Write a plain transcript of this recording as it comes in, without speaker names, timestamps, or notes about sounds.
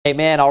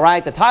Amen. All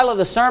right. The title of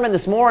the sermon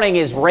this morning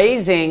is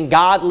Raising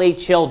Godly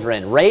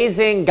Children.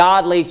 Raising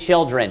Godly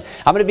Children.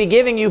 I'm going to be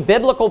giving you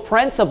biblical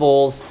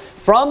principles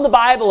from the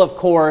Bible, of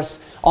course,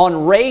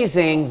 on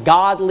raising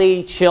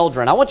godly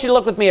children. I want you to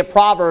look with me at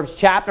Proverbs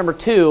chapter number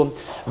 2,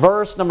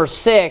 verse number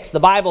 6. The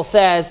Bible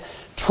says,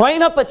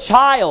 "Train up a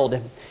child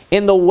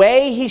in the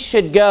way he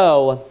should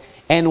go,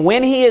 and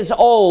when he is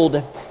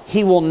old,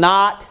 he will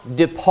not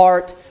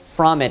depart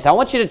from it." I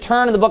want you to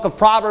turn in the book of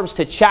Proverbs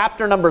to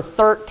chapter number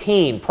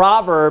 13.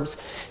 Proverbs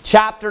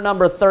chapter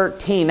number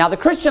 13. Now, the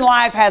Christian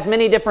life has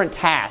many different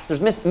tasks.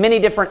 There's many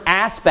different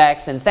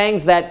aspects and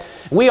things that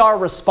we are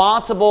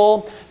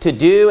responsible to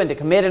do and to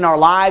commit in our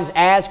lives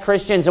as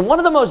Christians. And one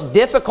of the most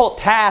difficult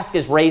tasks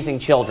is raising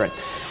children.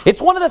 It's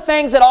one of the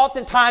things that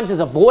oftentimes is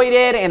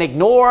avoided and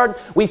ignored.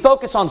 We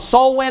focus on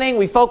soul winning.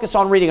 We focus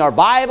on reading our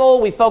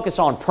Bible. We focus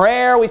on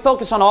prayer. We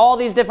focus on all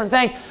these different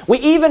things. We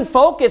even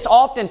focus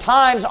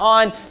oftentimes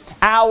on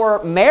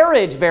our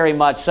marriage very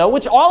much so,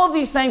 which all of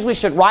these things we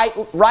should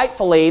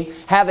rightfully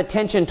have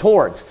attention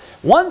towards.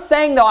 One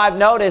thing, though, I've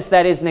noticed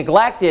that is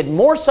neglected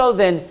more so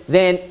than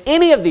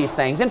any of these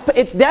things, and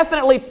it's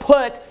definitely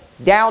put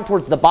down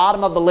towards the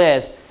bottom of the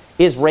list,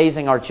 is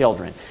raising our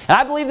children. And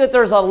I believe that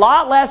there's a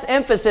lot less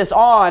emphasis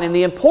on and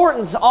the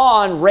importance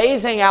on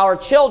raising our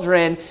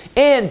children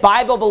in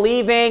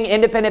Bible-believing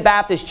independent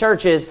Baptist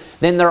churches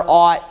than there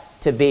ought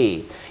to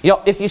be. You know,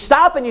 if you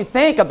stop and you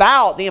think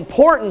about the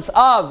importance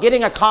of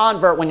getting a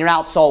convert when you're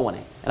out soul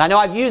winning, and I know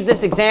I've used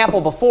this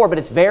example before, but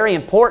it's very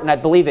important. I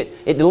believe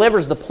it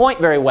delivers the point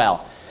very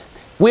well.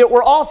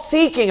 We're all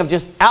seeking of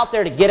just out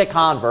there to get a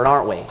convert,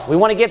 aren't we? We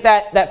want to get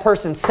that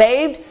person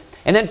saved,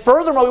 and then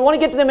furthermore, we want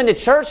to get them into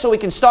church so we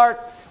can start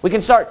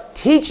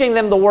teaching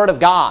them the Word of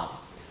God,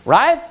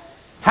 right?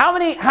 How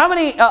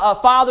many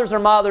fathers or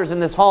mothers in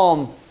this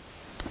home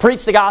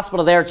preached the gospel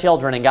to their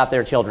children and got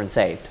their children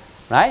saved,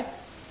 right?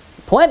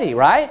 Plenty,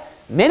 right?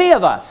 Many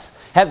of us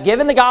have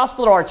given the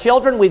gospel to our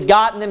children. We've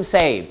gotten them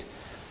saved.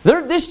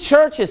 This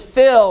church is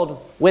filled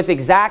with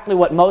exactly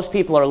what most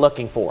people are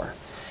looking for.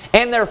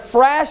 And they're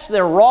fresh,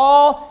 they're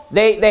raw,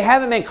 they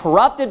haven't been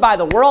corrupted by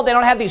the world, they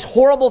don't have these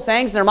horrible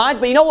things in their minds.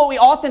 But you know what we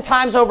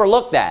oftentimes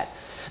overlook that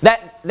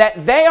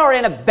they are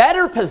in a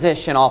better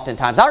position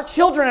oftentimes. Our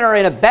children are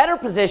in a better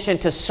position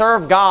to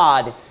serve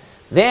God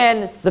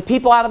than the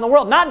people out in the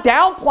world. Not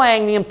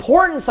downplaying the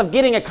importance of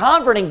getting a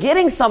convert and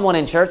getting someone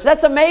in church.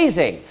 That's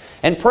amazing.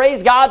 And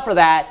praise God for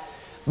that.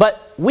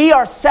 But we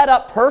are set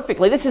up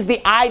perfectly. This is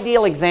the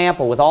ideal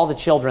example with all the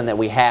children that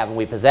we have and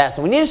we possess.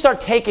 And we need to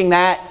start taking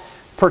that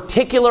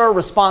particular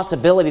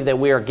responsibility that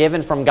we are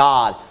given from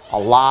God a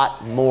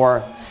lot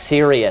more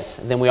serious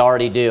than we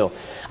already do.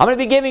 I'm going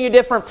to be giving you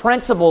different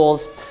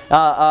principles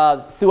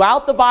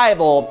throughout the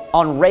Bible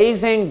on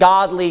raising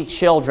godly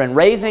children.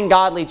 Raising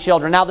godly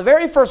children. Now, the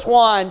very first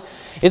one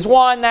is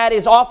one that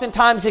is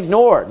oftentimes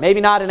ignored.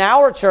 Maybe not in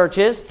our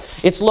churches.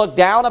 It's looked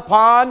down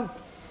upon.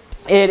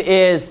 You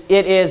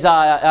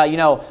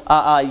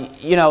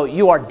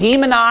are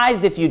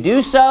demonized if you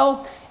do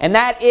so. And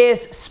that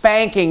is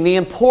spanking. The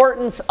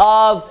importance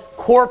of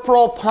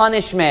corporal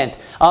punishment,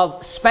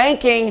 of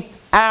spanking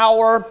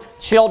our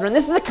children.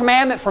 This is a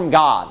commandment from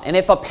God. And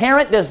if a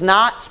parent does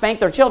not spank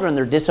their children,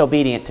 they're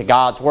disobedient to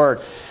God's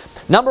Word.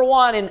 Number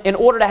one, in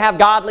order to have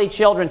godly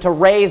children, to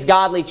raise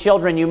godly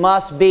children, you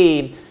must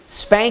be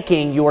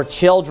spanking your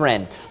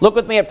children. Look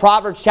with me at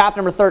Proverbs chapter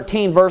number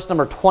 13, verse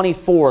number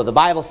 24. The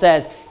Bible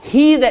says,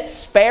 "He that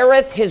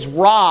spareth his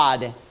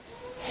rod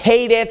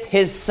hateth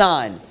his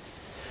son,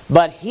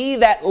 but he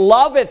that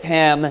loveth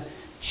him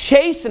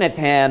chasteneth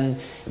him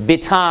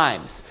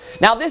betimes."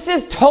 Now, this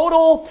is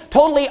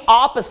totally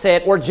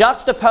opposite or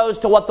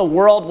juxtaposed to what the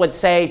world would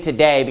say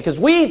today. Because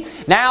we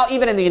now,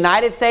 even in the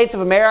United States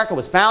of America,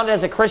 was founded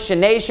as a Christian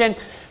nation,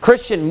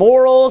 Christian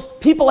morals,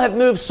 people have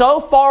moved so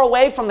far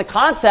away from the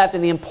concept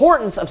and the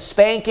importance of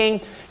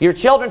spanking your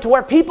children to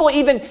where people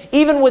even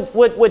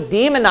would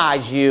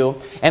demonize you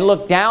and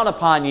look down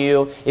upon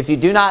you if you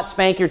do not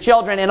spank your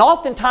children. And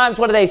oftentimes,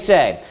 what do they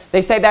say?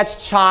 They say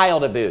that's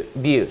child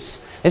abuse.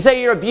 They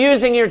say you're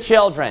abusing your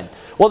children.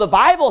 Well, the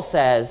Bible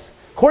says,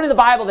 according to the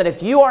Bible, that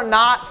if you are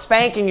not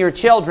spanking your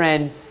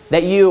children,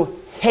 that you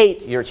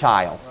hate your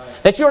child.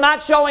 Right. That you're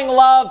not showing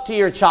love to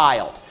your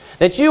child.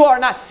 That you are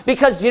not,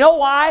 because you know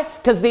why?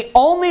 Because the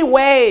only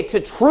way to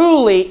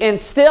truly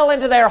instill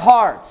into their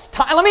hearts,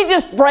 let me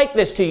just break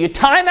this to you.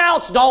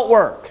 Timeouts don't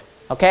work,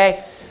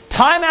 okay?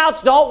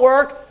 Timeouts don't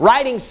work.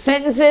 Writing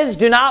sentences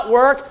do not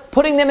work.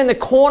 Putting them in the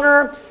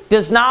corner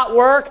does not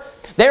work.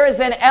 There is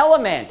an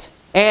element,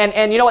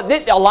 and you know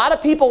what? A lot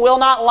of people will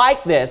not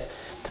like this,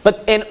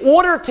 but in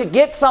order to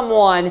get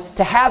someone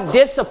to have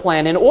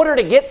discipline, in order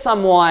to get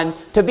someone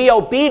to be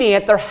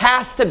obedient, there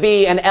has to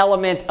be an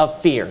element of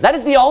fear. That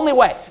is the only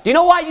way. Do you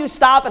know why you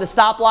stop at a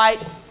stoplight?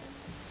 Do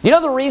you know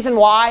the reason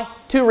why?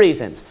 Two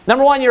reasons.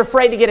 Number one, you're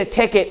afraid to get a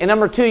ticket. And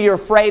number two, you're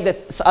afraid that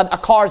a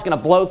car is going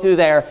to blow through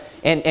there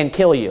and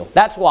kill you.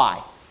 That's why.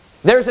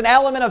 There's an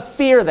element of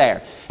fear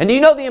there. And do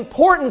you know the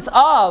importance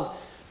of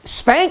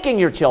spanking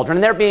your children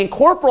and there being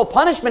corporal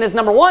punishment is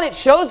number one, it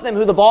shows them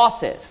who the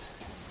boss is.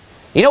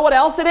 You know what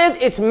else it is?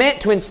 It's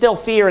meant to instill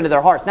fear into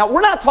their hearts. Now,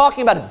 we're not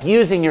talking about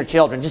abusing your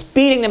children, just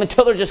beating them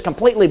until they're just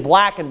completely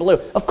black and blue.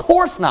 Of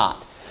course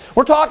not.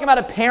 We're talking about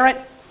a parent,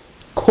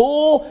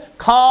 cool,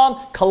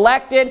 calm,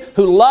 collected,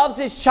 who loves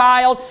his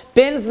child,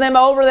 bends them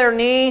over their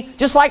knee,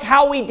 just like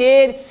how we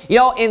did,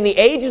 in the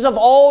ages of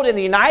old in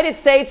the United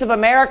States of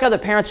America. The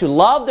parents who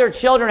loved their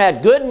children,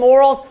 had good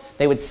morals,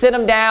 they would sit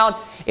them down.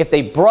 If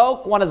they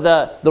broke one of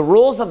the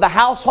rules of the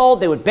household,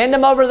 they would bend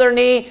them over their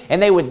knee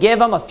and they would give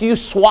them a few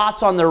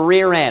swats on their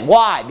rear end.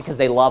 Why? Because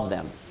they love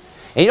them.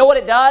 And you know what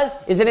it does?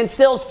 Is it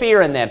instills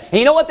fear in them. And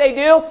you know what they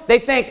do? They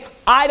think,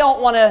 I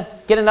don't want to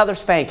get another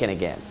spanking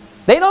again.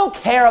 They don't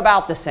care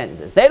about the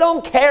sentences. They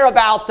don't care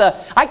about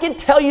I can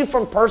tell you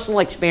from personal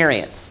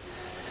experience,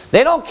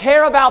 they don't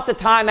care about the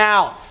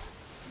timeouts.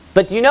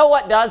 But do you know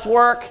what does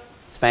work?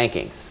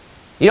 Spankings.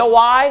 You know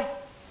why?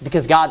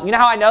 Because God, you know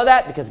how I know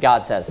that? Because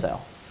God says so.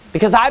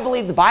 Because I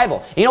believe the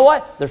Bible. And you know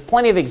what? There's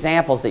plenty of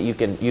examples that you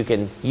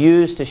can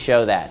use to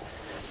show that.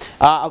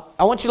 I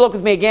want you to look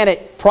with me again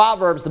at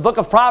Proverbs, the book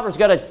of Proverbs.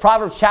 Go to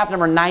Proverbs chapter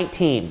number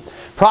 19.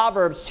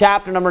 Proverbs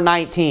chapter number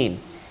 19.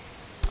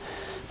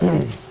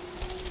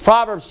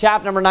 Proverbs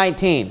chapter number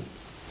 19.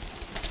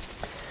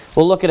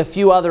 We'll look at a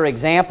few other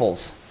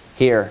examples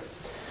here.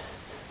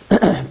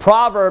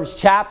 Proverbs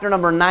chapter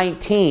number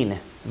 19,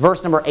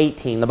 verse number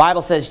 18. The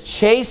Bible says,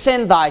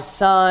 chasten thy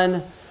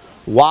son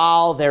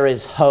while there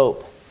is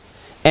hope,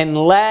 and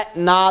let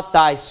not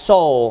thy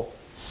soul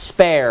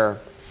spare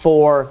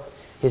for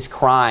his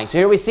crying. So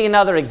here we see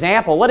another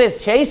example. What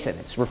is chasten?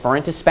 It's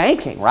referring to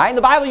spanking, right?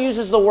 The Bible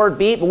uses the word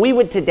beat, but we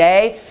would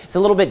today, it's a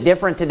little bit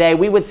different today,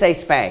 we would say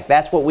spank.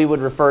 That's what we would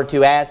refer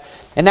to as.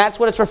 And that's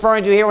what it's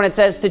referring to here when it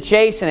says to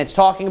chasten. It's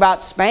talking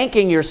about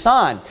spanking your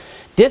son,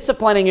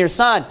 disciplining your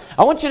son.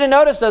 I want you to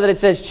notice, though, that it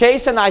says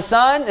chasten thy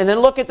son, and then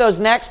look at those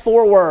next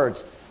four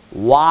words.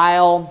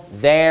 While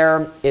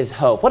there is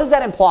hope. What does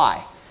that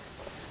imply?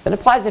 That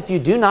implies if you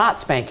do not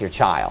spank your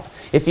child,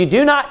 if you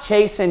do not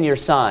chasten your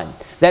son,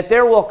 that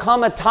there will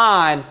come a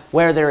time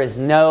where there is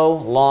no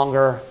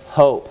longer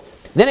hope.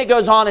 Then it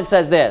goes on and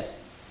says this,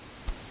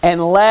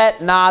 and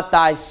let not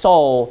thy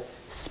soul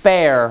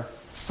spare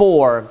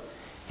for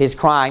his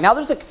crying. Now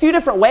there's a few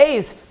different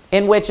ways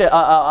in which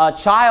a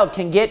child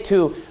can get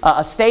to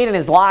a state in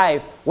his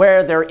life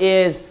where there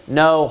is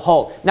no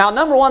hope. Now,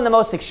 number one, the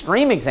most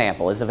extreme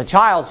example is if a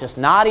child's just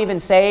not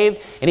even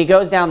saved and he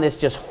goes down this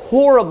just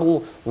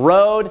horrible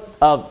road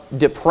of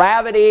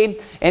depravity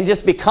and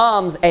just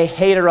becomes a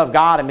hater of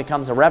God and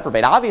becomes a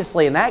reprobate.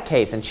 Obviously, in that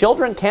case, and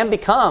children can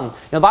become,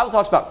 the Bible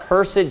talks about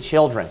cursed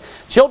children.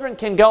 Children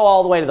can go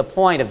all the way to the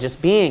point of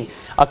just being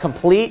a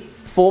complete,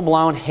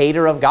 full-blown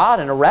hater of God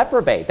and a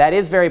reprobate. That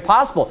is very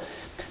possible.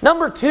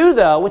 Number two,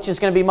 though, which is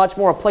going to be much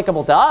more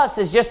applicable to us,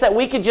 is just that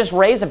we could just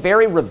raise a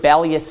very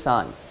rebellious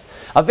son,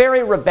 a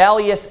very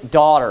rebellious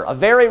daughter, a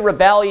very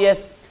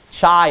rebellious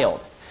child.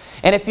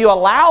 And if you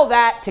allow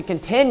that to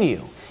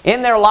continue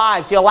in their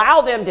lives, you allow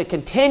them to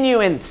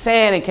continue in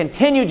sin and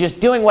continue just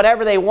doing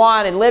whatever they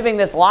want and living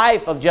this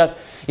life of just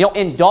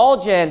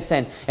indulgence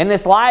and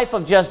this life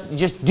of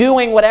just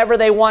doing whatever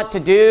they want to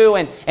do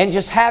and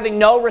just having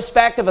no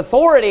respect of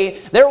authority,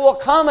 there will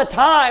come a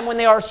time when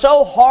they are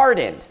so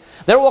hardened.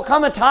 There will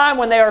come a time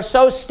when they are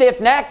so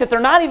stiff-necked that they're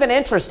not even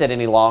interested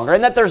any longer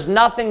and that there's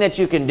nothing that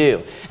you can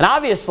do. And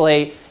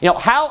obviously,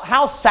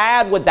 how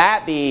sad would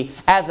that be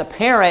as a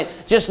parent,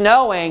 just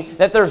knowing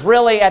that there's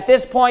really, at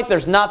this point,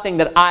 there's nothing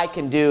that I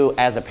can do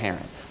as a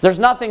parent. There's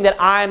nothing that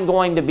I'm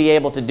going to be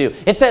able to do.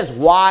 It says,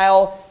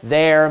 while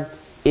there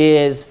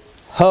is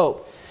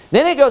hope.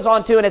 Then it goes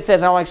on to, and it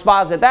says, and I want to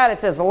exposit that, it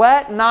says,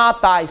 let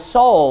not thy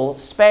soul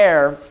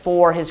spare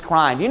for his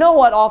crying. Do you know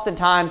what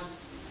oftentimes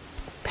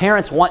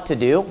parents want to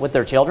do with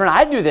their children?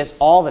 I do this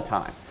all the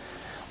time.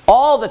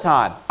 All the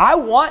time. I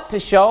want to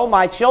show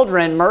my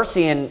children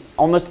mercy in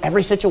almost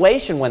every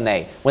situation when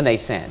they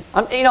sin.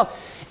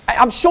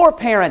 I'm sure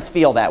parents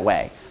feel that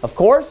way. Of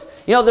course,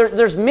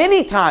 there's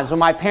many times when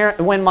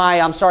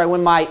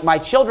my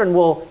children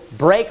will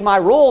break my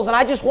rules, and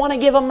I just want to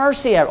give them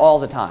mercy all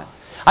the time.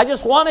 I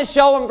just want to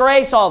show them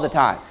grace all the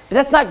time. But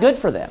that's not good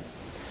for them.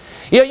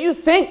 You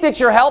think that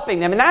you're helping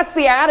them, and that's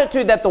the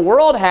attitude that the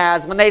world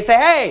has when they say,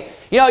 hey,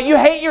 you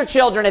hate your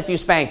children if you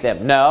spank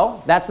them.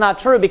 No, that's not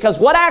true, because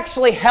what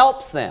actually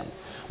helps them?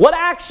 What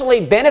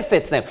actually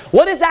benefits them?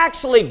 What is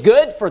actually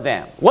good for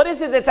them? What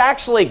is it that's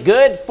actually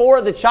good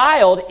for the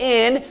child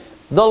in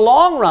the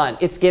long run?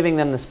 It's giving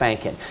them the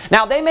spanking.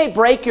 Now, they may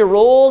break your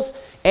rules,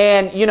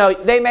 and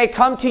they may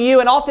come to you,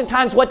 and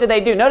oftentimes what do they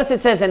do? Notice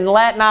it says, and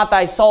let not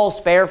thy soul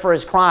spare for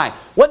his crying.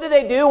 What do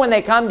they do when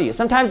they come to you?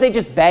 Sometimes they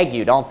just beg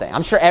you, don't they?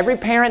 I'm sure every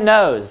parent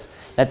knows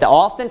that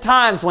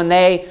oftentimes when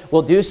they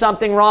will do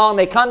something wrong,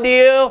 they come to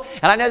you,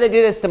 and I know they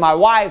do this to my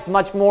wife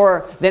much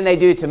more than they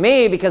do to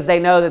me, because they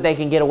know that they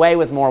can get away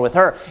with more with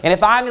her. And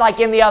if I'm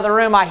like in the other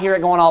room, I hear it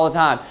going all the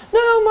time.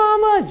 No,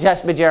 Mama.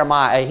 But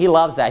Jeremiah, he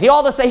loves that.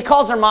 He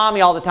calls her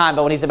Mommy all the time,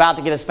 but when he's about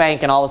to get a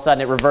spanking, all of a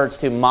sudden it reverts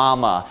to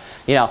Mama.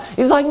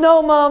 He's like,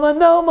 no, Mama,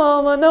 no,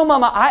 Mama, no,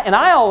 Mama.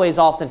 I always,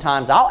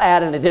 oftentimes, I'll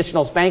add an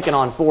additional spanking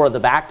on for the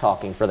back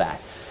talking for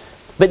that.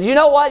 But you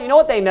know what? You know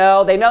what they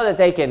know? They know that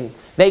they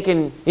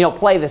can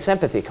play the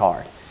sympathy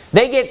card.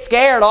 They get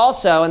scared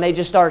also, and they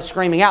just start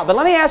screaming out. But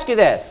let me ask you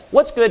this.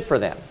 What's good for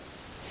them?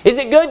 Is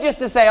it good just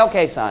to say,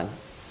 okay, son,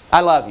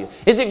 I love you?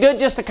 Is it good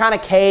just to kind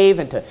of cave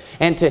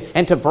and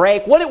to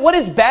break? What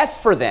is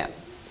best for them?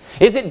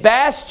 Is it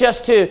best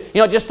just to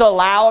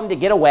allow them to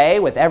get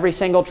away with every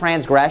single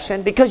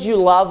transgression because you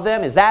love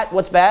them? Is that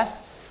what's best?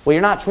 Well,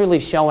 you're not truly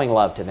showing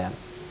love to them.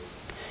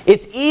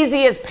 It's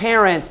easy as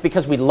parents,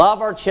 because we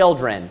love our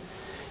children,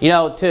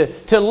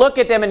 to look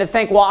at them and to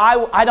think, well,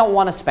 I don't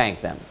want to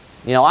spank them.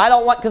 I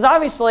don't want, because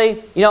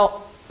obviously,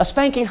 a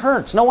spanking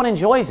hurts. No one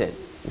enjoys it.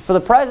 For the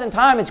present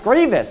time, it's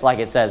grievous, like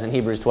it says in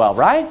Hebrews 12,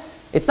 right?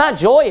 It's not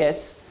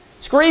joyous,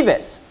 it's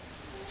grievous.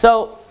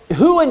 So,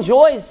 who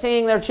enjoys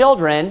seeing their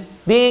children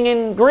being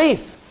in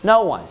grief?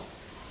 No one.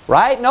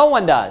 Right? No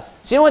one does.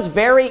 So it's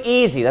very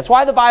easy. That's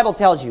why the Bible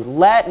tells you,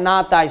 let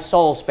not thy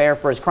soul spare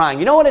for his crying.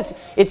 You know what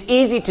it's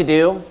easy to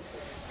do?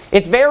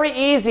 It's very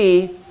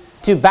easy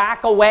to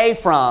back away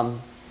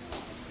from,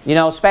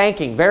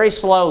 spanking very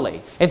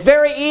slowly. It's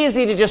very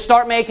easy to just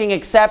start making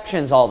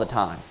exceptions all the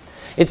time.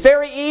 It's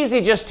very easy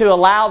just to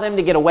allow them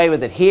to get away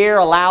with it here,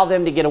 allow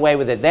them to get away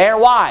with it there.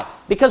 Why?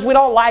 Because we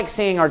don't like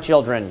seeing our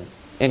children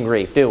in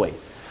grief, do we?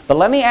 But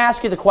let me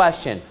ask you the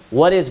question,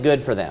 what is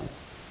good for them?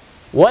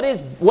 What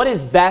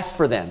is best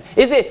for them?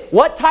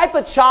 What type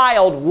of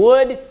child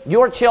would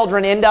your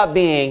children end up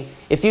being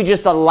if you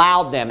just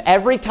allowed them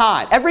every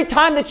time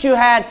that you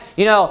had,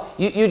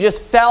 you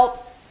just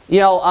felt,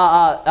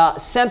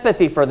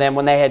 sympathy for them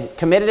when they had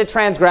committed a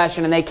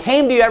transgression, and they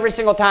came to you every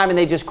single time and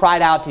they just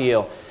cried out to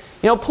you,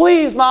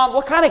 please, Mom,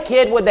 what kind of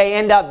kid would they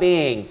end up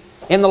being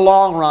in the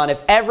long run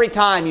if every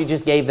time you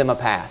just gave them a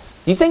pass?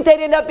 You think they'd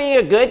end up being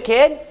a good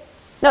kid?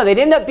 No, they'd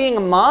end up being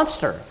a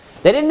monster.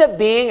 They'd end up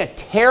being a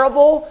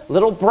terrible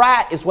little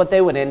brat is what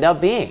they would end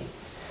up being.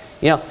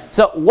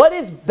 So what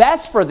is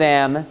best for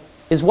them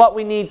is what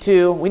we need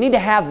to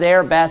have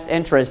their best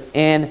interest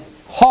in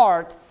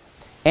heart,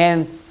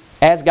 and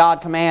as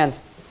God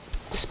commands,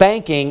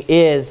 spanking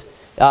is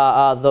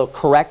the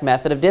correct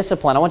method of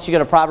discipline. I want you to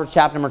go to Proverbs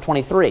chapter number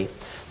 23.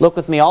 Look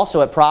with me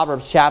also at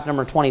Proverbs chapter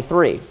number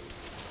 23.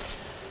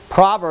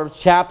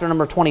 Proverbs chapter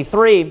number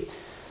 23,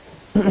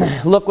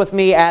 look with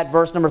me at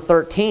verse number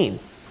 13.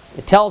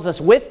 It tells us,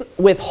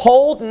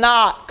 withhold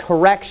not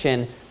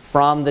correction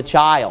from the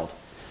child.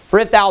 For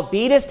if thou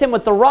beatest him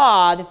with the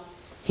rod,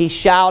 he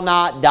shall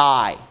not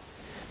die.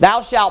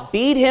 Thou shalt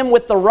beat him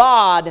with the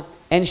rod,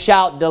 and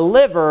shalt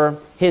deliver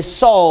his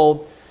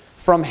soul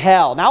from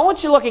hell. Now I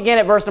want you to look again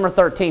at verse number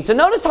 13. So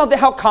notice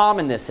how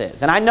common this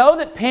is. And I know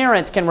that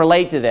parents can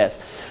relate to this.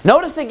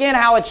 Notice again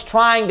how it's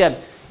trying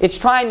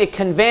to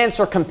convince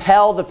or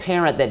compel the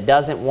parent that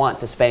doesn't want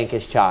to spank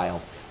his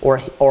child, or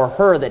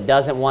her that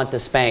doesn't want to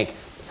spank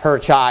her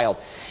child.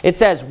 It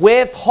says,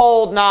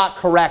 withhold not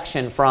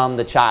correction from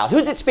the child.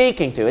 Who's it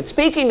speaking to? It's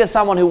speaking to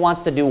someone who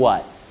wants to do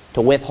what?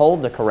 To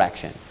withhold the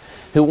correction.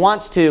 Who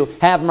wants to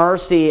have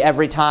mercy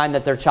every time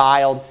that their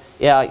child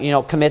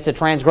commits a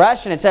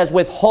transgression. It says,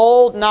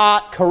 withhold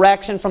not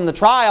correction from the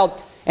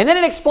child. And then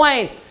it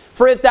explains,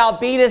 for if thou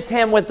beatest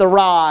him with the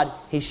rod,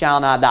 he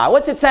shall not die.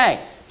 What's it saying?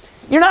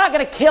 You're not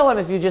going to kill him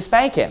if you just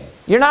spank him.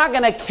 You're not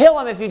going to kill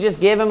him if you just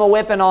give him a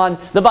whipping on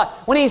the butt.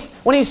 When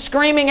he's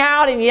screaming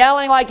out and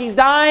yelling like he's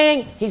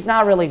dying, he's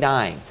not really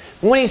dying.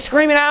 When he's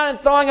screaming out and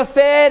throwing a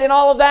fit and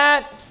all of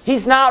that,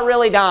 he's not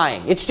really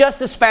dying. It's just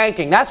a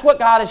spanking. That's what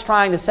God is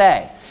trying to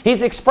say.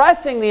 He's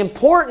expressing the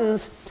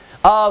importance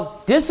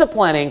of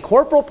disciplining,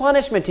 corporal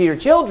punishment to your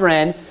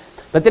children,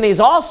 but then he's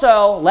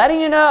also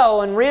letting you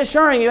know and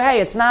reassuring you,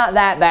 hey, it's not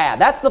that bad.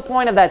 That's the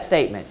point of that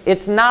statement.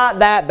 It's not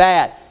that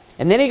bad.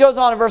 And then he goes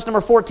on in verse number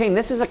 14.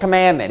 This is a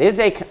commandment. It is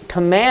a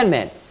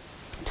commandment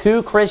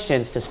to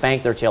Christians to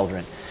spank their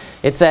children.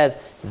 It says,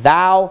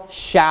 thou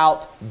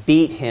shalt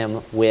beat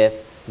him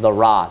with the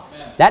rod.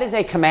 Amen. That is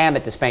a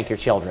commandment to spank your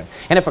children.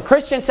 And if a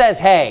Christian says,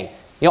 hey,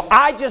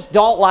 I just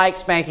don't like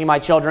spanking my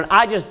children,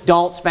 I just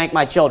don't spank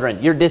my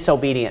children, you're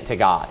disobedient to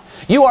God.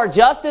 You are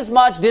just as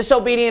much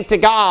disobedient to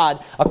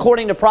God,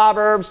 according to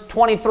Proverbs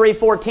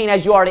 23:14,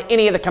 as you are to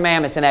any of the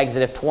commandments in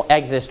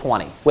Exodus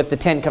 20, with the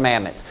 10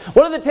 Commandments.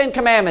 What do the 10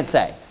 Commandments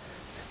say?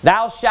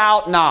 Thou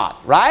shalt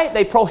not, right?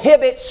 They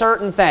prohibit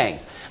certain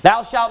things.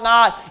 Thou shalt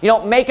not,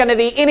 make unto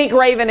thee any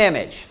graven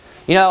image.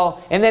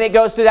 And then it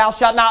goes through, thou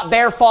shalt not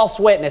bear false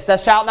witness. Thou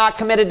shalt not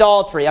commit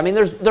adultery. I mean,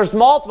 there's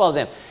multiple of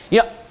them.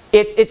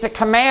 It's a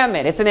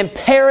commandment. It's an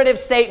imperative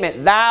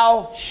statement.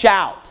 Thou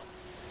shalt.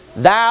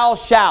 Thou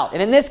shalt.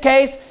 And in this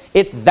case,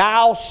 it's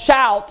thou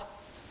shalt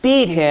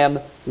beat him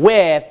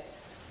with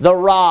the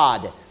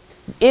rod.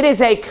 It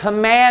is a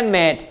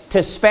commandment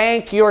to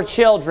spank your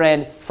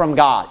children from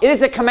God. It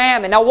is a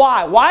commandment. Now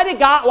why? Why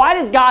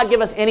does God give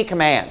us any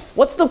commands?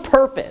 What's the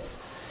purpose?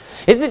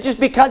 Is it just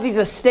because he's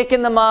a stick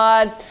in the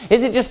mud?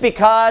 Is it just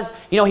because,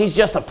 he's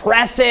just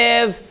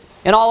oppressive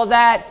and all of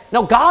that?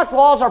 No, God's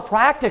laws are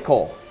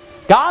practical.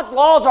 God's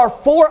laws are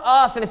for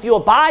us, and if you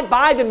abide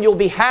by them, you'll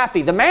be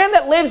happy. The man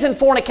that lives in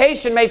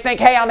fornication may think,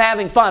 hey, I'm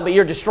having fun, but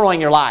you're destroying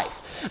your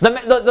life.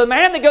 The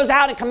man that goes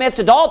out and commits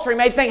adultery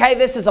may think, hey,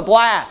 this is a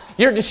blast.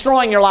 You're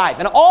destroying your life.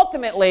 And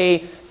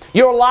ultimately,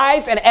 your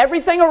life and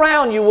everything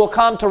around you will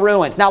come to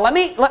ruins. Now, I'm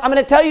going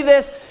to tell you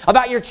this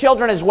about your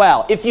children as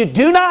well. If you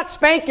do not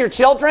spank your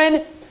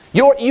children,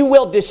 you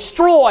will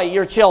destroy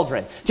your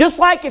children. Just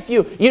like if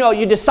you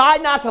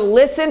decide not to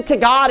listen to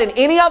God in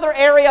any other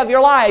area of your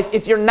life,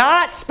 if you're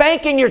not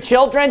spanking your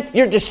children,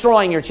 you're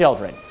destroying your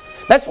children.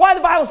 That's why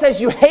the Bible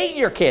says you hate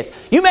your kids.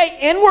 You may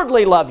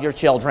inwardly love your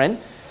children,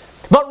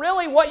 but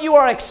really what you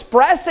are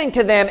expressing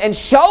to them and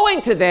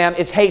showing to them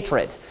is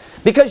hatred.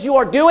 Because you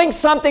are doing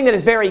something that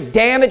is very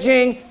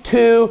damaging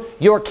to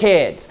your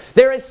kids.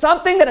 There is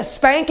something that a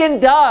spanking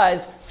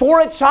does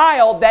for a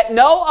child that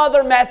no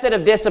other method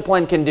of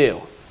discipline can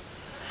do.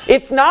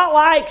 It's not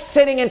like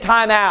sitting in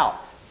timeout.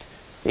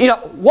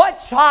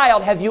 What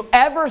child have you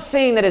ever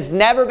seen that has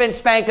never been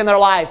spanked in their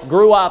life,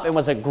 grew up and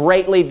was a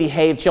greatly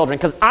behaved children?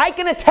 Because I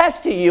can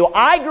attest to you,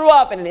 I grew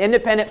up in an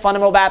independent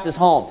fundamental Baptist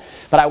home.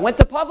 But I went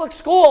to public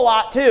school a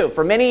lot too,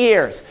 for many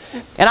years.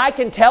 And I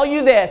can tell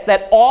you this,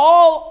 that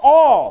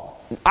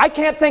I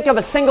can't think of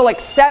a single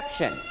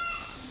exception.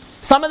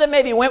 Some of them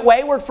maybe went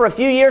wayward for a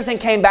few years and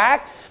came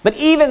back, but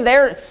even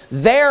their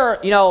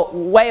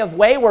way of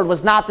wayward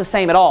was not the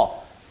same at all.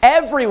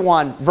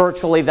 Everyone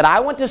virtually that I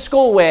went to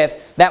school with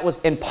that was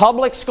in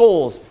public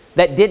schools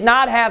that did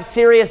not have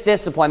serious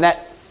discipline,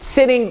 that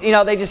sitting,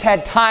 they just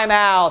had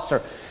timeouts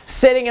or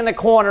sitting in the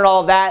corner and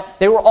all of that,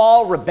 they were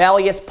all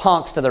rebellious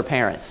punks to their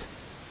parents.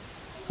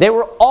 They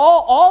were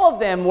all of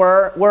them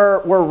were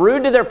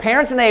rude to their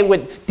parents, and they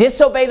would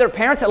disobey their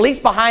parents, at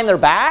least behind their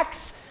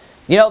backs.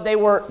 They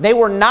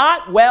were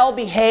not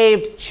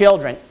well-behaved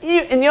children.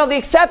 And the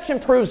exception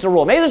proves the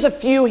rule. Maybe there's a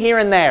few here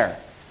and there.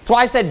 That's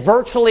why I said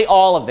virtually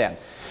all of them.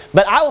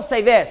 But I will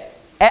say this,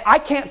 I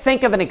can't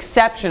think of an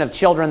exception of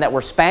children that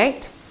were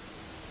spanked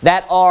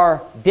that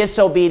are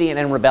disobedient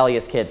and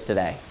rebellious kids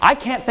today. I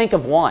can't think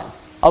of one.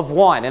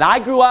 And I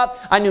grew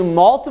up, I knew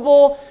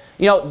multiple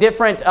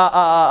different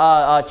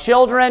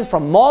children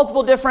from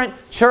multiple different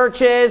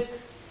churches,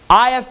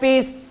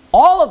 IFBs,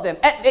 all of them.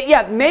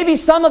 Yeah, maybe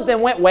some of them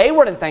went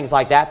wayward and things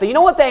like that, but you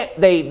know what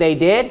they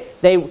did?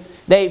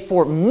 They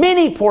for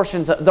many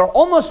portions,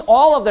 almost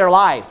all of their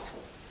life,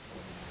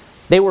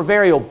 they were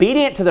very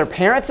obedient to their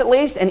parents at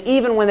least, and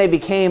even when they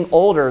became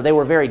older, they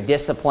were very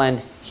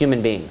disciplined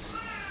human beings.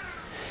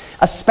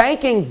 A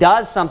spanking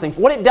does something.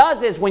 What it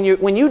does is when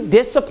you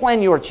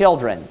discipline your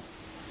children,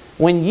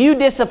 when you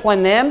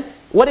discipline them,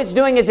 what it's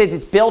doing is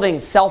it's building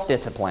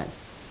self-discipline.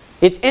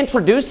 It's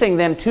introducing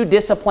them to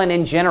discipline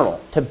in general,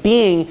 to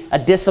being a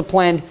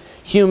disciplined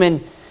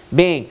human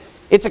being.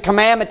 It's a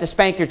commandment to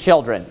spank your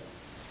children.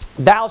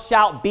 Thou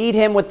shalt beat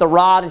him with the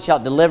rod and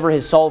shalt deliver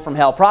his soul from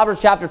hell.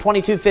 Proverbs chapter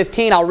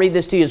 22:15, I'll read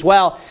this to you as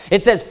well.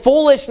 It says,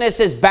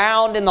 foolishness is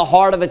bound in the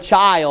heart of a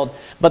child,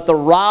 but the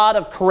rod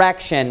of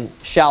correction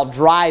shall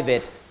drive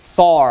it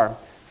far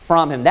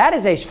from him. That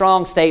is a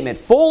strong statement.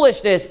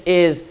 Foolishness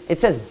is, it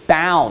says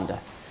bound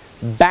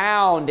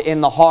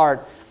in the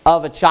heart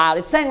of a child.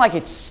 It's saying like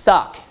it's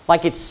stuck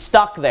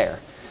there.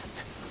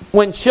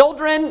 When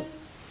children,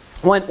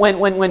 when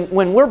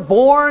we're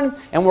born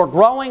and we're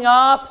growing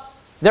up,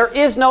 there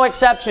is no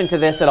exception to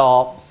this at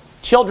all.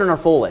 Children are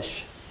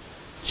foolish.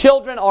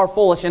 Children are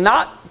foolish, and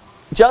not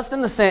just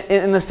in the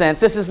sense,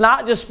 this is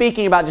not just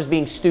speaking about just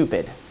being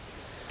stupid.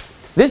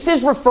 This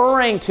is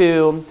referring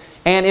to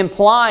and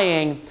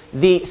implying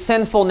the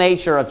sinful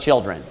nature of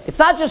children. It's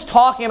not just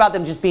talking about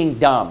them just being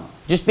dumb,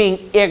 just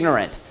being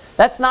ignorant.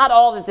 That's not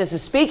all that this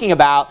is speaking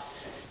about.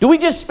 Do we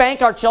just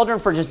spank our children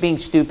for just being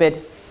stupid?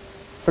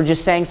 For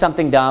just saying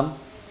something dumb?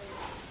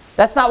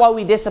 That's not why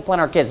we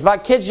discipline our kids. If our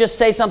kids just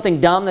say something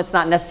dumb that's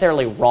not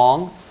necessarily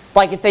wrong,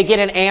 like if they get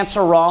an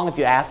answer wrong, if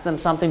you ask them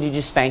something, do you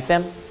just spank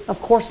them?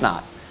 Of course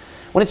not.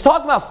 When it's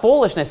talking about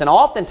foolishness, and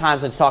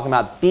oftentimes when it's talking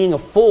about being a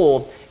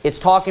fool, it's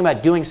talking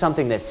about doing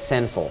something that's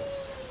sinful.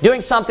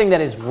 Doing something that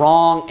is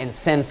wrong and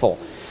sinful.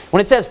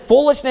 When it says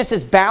foolishness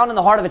is bound in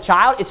the heart of a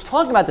child, it's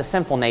talking about the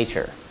sinful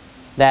nature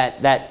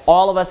that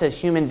all of us as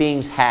human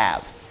beings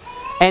have.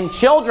 And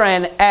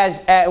children,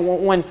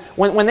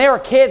 when they were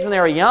kids, when they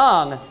were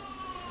young,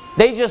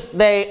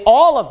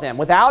 all of them,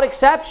 without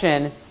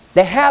exception,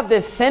 they have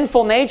this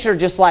sinful nature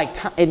just like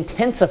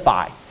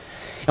intensify.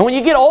 And when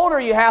you get older,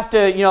 you have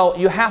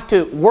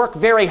to work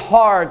very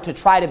hard to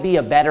try to be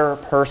a better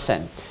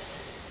person.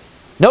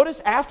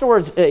 Notice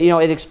afterwards,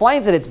 it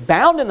explains that it's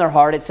bound in their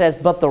heart. It says,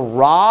 but the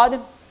rod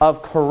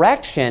of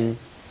correction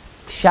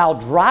shall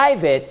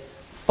drive it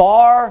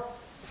far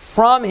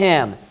from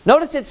him.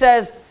 Notice it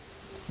says,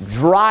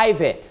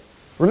 drive it.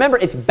 Remember,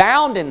 it's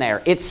bound in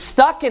there. It's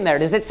stuck in there.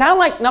 Does it sound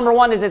like, number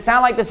one, does it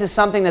sound like this is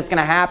something that's going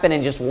to happen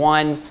in just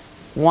one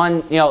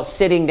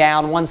sitting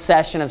down, one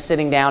session of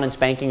sitting down and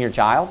spanking your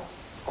child?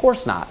 Of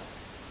course not.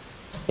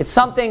 It's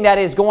something that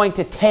is going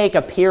to take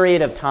a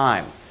period of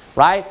time,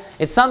 right?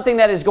 It's something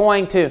that's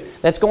going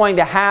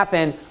to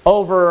happen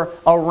over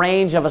a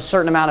range of a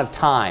certain amount of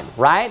time,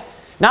 right?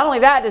 Not only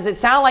that, does it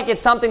sound like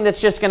it's something that's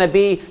just going to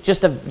be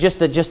just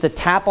a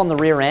tap on the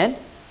rear end?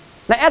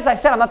 Now, as I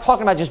said, I'm not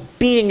talking about just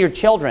beating your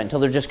children until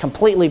they're just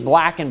completely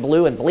black and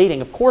blue and bleeding.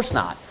 Of course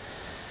not.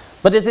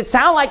 But does it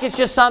sound like it's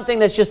just something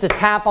that's just a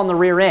tap on the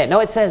rear end?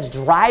 No, it says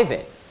drive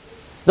it.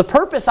 The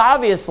purpose,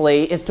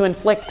 obviously, is to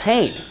inflict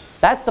pain.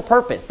 That's the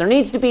purpose. There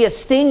needs to be a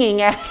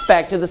stinging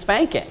aspect to the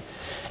spanking.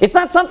 It's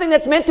not something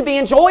that's meant to be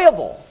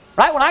enjoyable.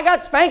 Right? When I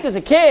got spanked as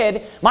a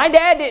kid, my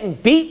dad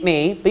didn't beat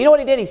me, but you know what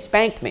he did? He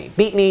spanked me.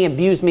 Beat me,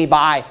 abused me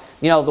by,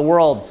 the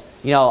world's,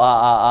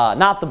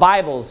 not the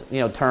Bible's,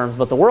 terms,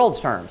 but the world's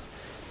terms.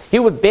 He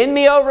would bend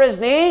me over his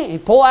knee,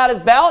 he'd pull out his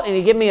belt, and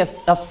he'd give me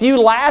a few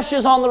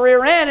lashes on the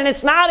rear end, and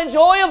it's not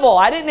enjoyable.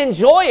 I didn't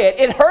enjoy it.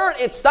 It hurt.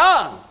 It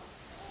stung.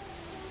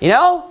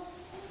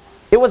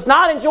 It was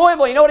not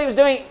enjoyable. You know what he was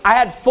doing? I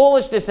had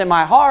foolishness in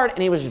my heart,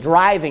 and he was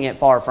driving it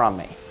far from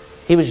me.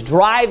 He was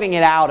driving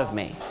it out of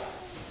me.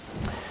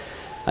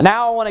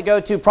 Now I want to go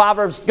to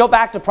Proverbs. Go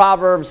back to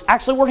Proverbs.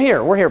 Actually,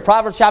 we're here.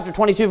 Proverbs chapter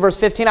 22, verse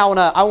 15.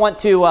 I want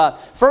to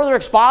further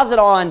exposit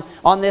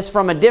on this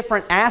from a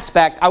different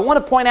aspect. I want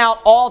to point out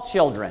all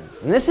children.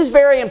 And this is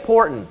very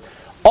important.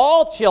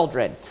 All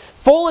children.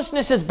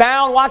 Foolishness is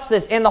bound, watch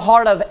this, in the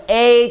heart of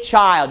a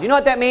child. You know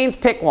what that means?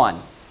 Pick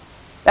one.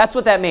 That's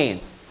what that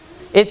means.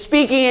 It's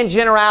speaking in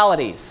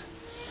generalities.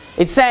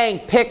 It's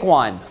saying pick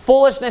one.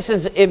 Foolishness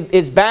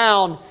is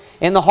bound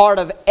in the heart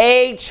of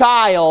a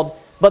child,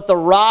 but the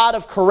rod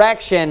of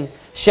correction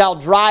shall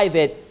drive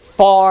it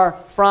far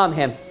from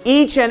him.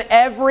 Each and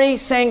every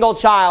single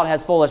child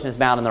has foolishness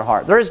bound in their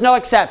heart. There is no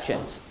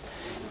exceptions.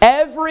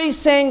 Every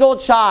single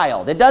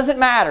child. It doesn't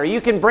matter.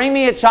 You can bring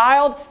me a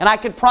child, and I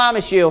can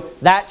promise you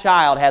that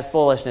child has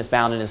foolishness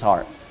bound in his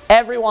heart.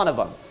 Every one of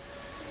them.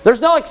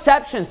 There's no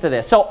exceptions to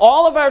this. So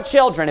all of our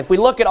children, if we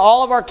look at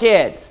all of our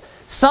kids,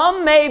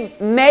 some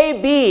may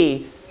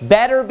be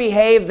better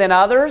behaved than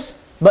others,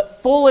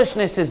 but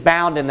foolishness is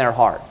bound in their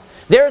heart.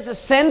 There's a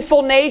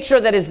sinful nature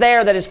that is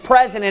there, that is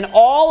present in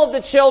all of the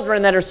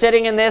children that are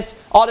sitting in this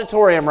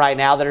auditorium right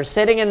now, that are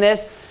sitting in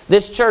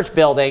this church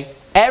building.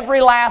 Every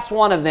last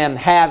one of them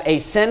have a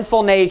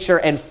sinful nature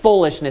and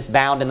foolishness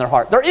bound in their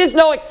heart. There is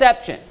no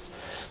exceptions.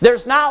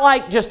 There's not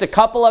like just a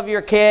couple of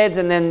your kids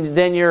and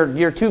then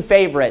your two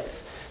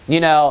favorites.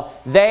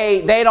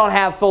 They don't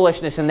have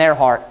foolishness in their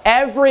heart.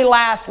 Every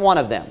last one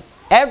of them.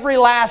 Every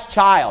last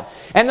child.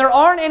 And there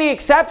aren't any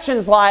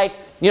exceptions like,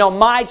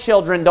 my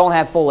children don't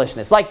have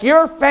foolishness. Like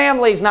your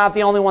family's not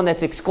the only one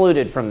that's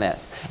excluded from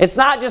this. It's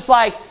not just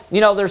like,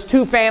 there's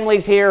two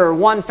families here or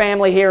one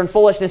family here and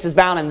foolishness is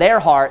bound in their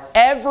heart.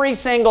 Every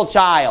single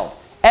child,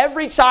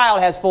 every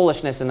child has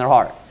foolishness in their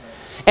heart.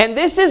 And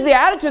this is the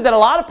attitude that a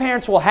lot of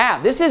parents will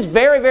have. This is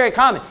very, very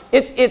common.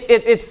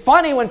 It's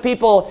funny when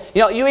people,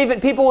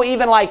 people will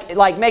even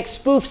like make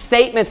spoof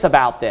statements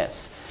about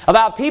this.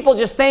 About people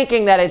just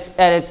thinking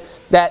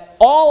that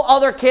all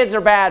other kids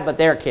are bad but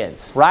their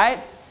kids,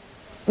 right?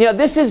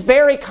 This is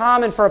very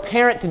common for a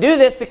parent to do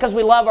this because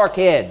we love our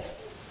kids.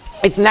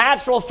 It's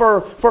natural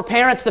for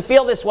parents to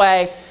feel this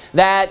way,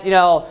 that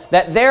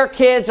that their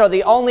kids are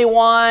the only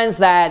ones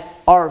that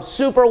are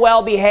super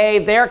well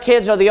behaved. Their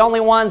kids are the only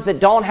ones that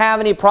don't have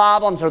any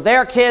problems, or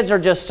their kids are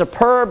just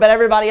superb, but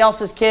everybody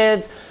else's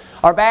kids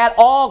are bad.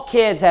 All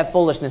kids have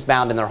foolishness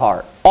bound in their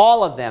heart.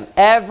 All of them.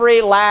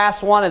 Every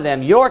last one of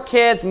them. Your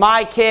kids,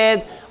 my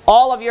kids,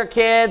 all of your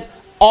kids,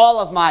 all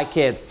of my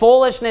kids.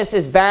 Foolishness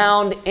is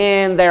bound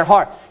in their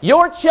heart.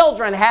 Your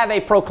children have a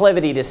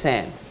proclivity to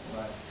sin.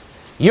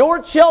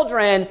 Your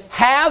children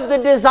have the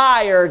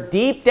desire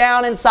deep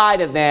down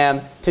inside of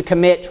them to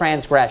commit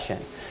transgression.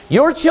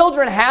 Your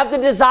children have the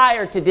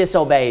desire to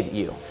disobey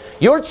you.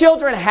 Your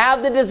children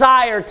have the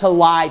desire to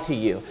lie to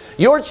you.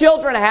 Your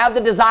children have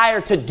the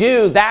desire to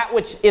do that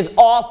which is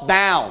off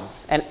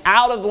bounds and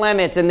out of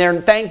limits, and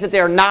they're things that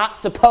they're not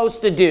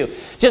supposed to do.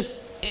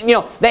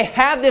 They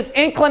have this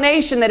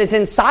inclination that is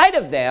inside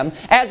of them,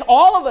 as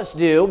all of us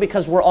do,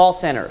 because we're all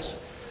sinners.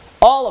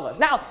 All of us.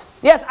 Now,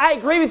 yes, I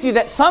agree with you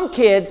that some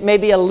kids may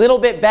be a little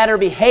bit better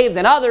behaved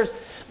than others,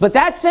 but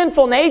that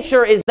sinful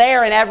nature is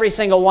there in every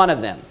single one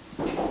of them.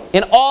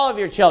 In all of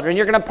your children.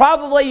 You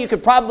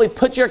could probably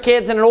put your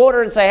kids in an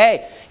order and say,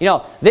 hey,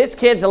 this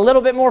kid's a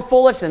little bit more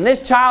foolish than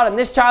this child, and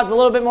this child's a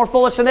little bit more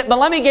foolish than that. But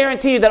let me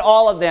guarantee you that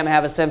all of them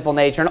have a sinful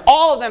nature, and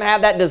all of them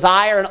have that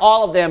desire, and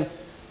all of them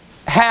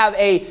have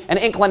an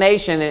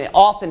inclination, and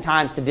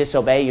oftentimes, to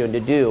disobey you and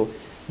to do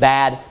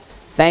bad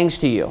things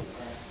to you.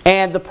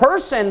 And the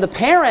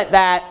parent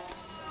that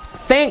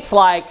thinks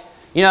like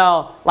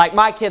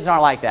my kids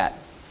aren't like that.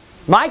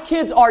 My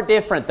kids are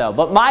different though,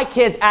 but my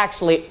kids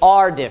actually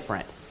are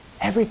different.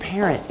 Every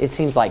parent, it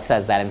seems like,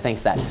 says that and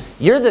thinks that.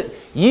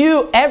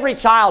 Every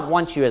child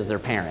wants you as their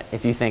parent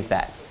if you think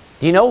that.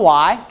 Do you know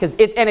why? Because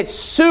it's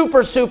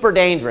super, super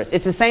dangerous.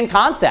 It's the same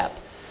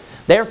concept.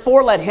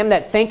 Therefore, let him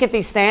that thinketh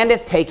he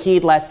standeth take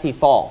heed lest he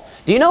fall.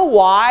 Do you know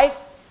why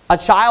a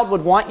child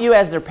would want you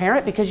as their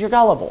parent? Because you're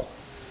gullible.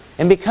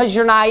 And because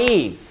you're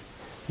naive.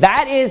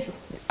 That is,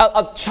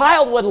 a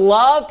child would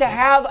love to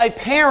have a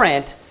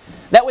parent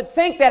that would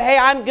think that, hey,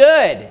 I'm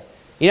good.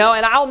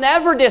 and I'll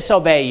never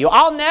disobey you.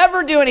 I'll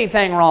never do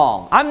anything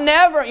wrong. I'm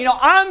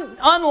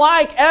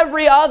unlike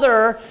every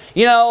other,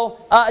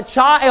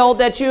 child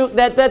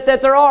that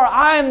there are.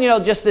 I'm,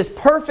 just this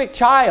perfect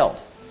child,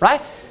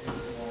 right?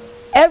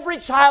 Every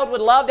child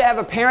would love to have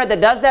a parent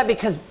that does that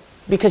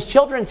because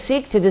children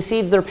seek to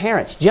deceive their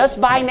parents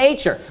just by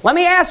nature. Let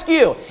me ask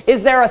you,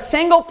 is there a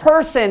single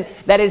person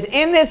that is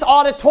in this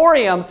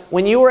auditorium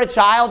when you were a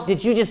child,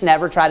 did you just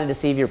never try to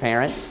deceive your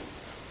parents?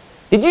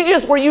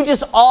 Were you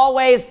just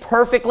always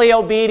perfectly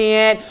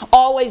obedient,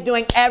 always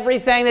doing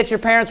everything that your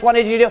parents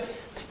wanted you to do?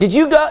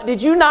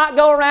 Did you not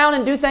go around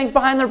and do things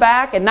behind their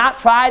back and not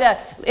try to,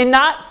 and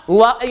not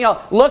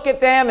look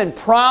at them and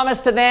promise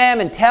to them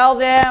and tell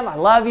them, I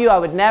love you, I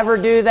would never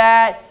do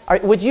that? Or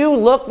would you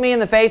look me in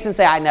the face and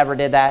say, I never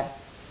did that?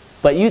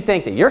 But you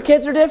think that your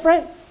kids are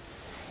different?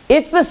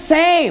 It's the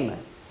same.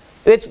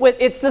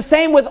 It's the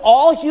same with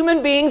all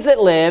human beings that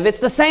live. It's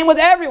the same with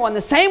everyone.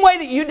 The same way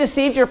that you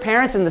deceived your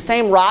parents and the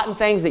same rotten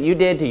things that you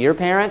did to your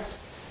parents,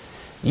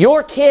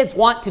 your kids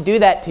want to do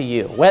that to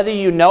you. Whether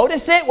you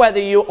notice it, whether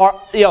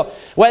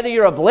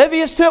you're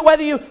oblivious to it,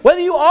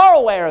 whether you are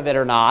aware of it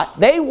or not,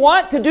 they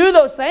want to do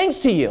those things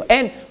to you.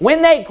 And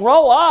when they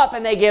grow up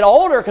and they get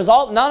older, because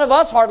none of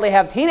us hardly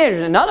have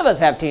teenagers, and none of us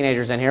have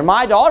teenagers in here.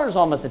 My daughter's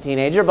almost a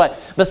teenager,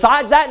 but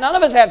besides that, none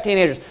of us have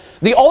teenagers.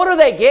 The older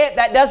they get,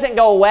 that doesn't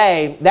go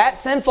away. That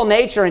sinful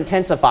nature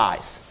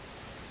intensifies.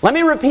 Let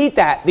me repeat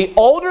that. The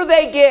older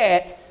they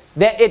get,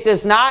 that it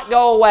does not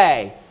go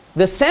away.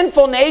 The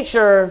sinful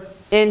nature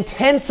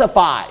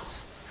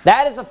intensifies.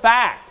 That is a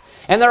fact.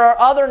 And there are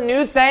other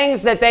new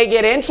things that they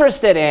get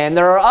interested in.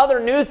 There are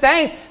other new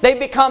things. They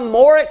become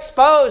more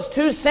exposed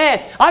to sin.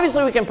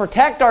 Obviously, we can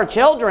protect our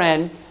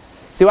children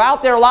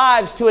throughout their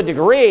lives to a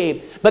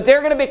degree, but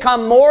they're going to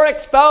become more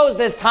exposed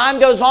as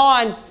time goes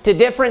on to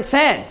different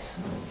sins.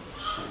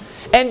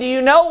 And do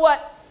you know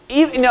what?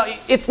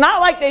 It's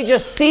not like they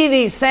just see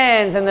these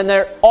sins and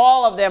then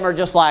all of them are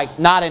just like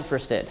not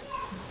interested.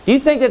 Do you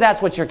think that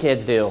that's what your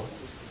kids do?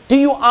 Do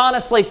you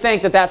honestly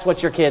think that that's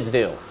what your kids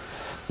do?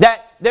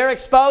 That they're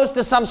exposed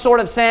to some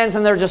sort of sins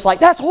and they're just like,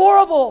 that's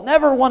horrible,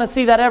 never want to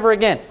see that ever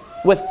again.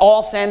 With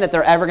all sin that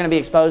they're ever going to be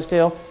exposed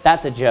to?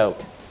 That's a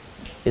joke.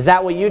 Is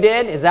that what you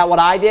did? Is that what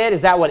I did?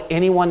 Is that what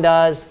anyone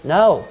does?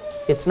 No,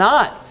 it's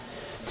not.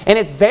 And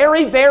it's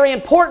very, very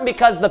important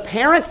because the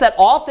parents that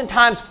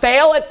oftentimes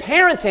fail at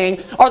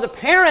parenting are the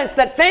parents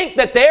that think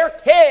that their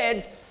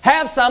kids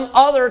have some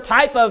other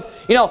type of,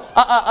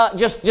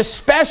 just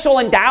special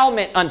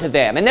endowment unto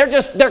them. And they're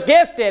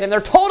gifted and they're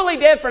totally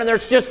different and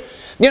there's just,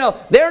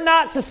 they're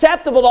not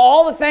susceptible to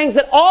all the things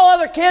that all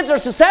other kids are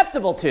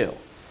susceptible to.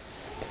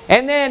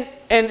 And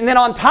then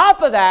on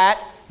top of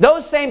that,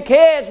 those same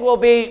kids will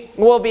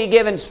be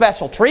given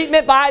special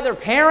treatment by their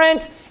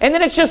parents, and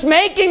then it's just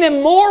making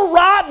them more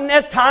rotten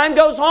as time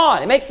goes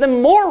on. It makes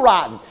them more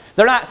rotten.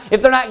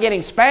 If they're not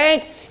getting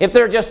spanked, if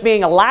they're just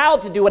being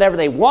allowed to do whatever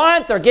they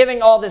want, they're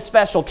giving all this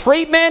special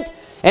treatment,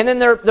 and then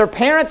their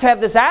parents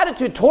have this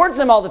attitude towards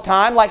them all the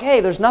time, like,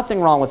 hey, there's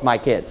nothing wrong with my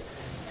kids.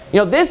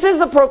 This is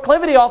the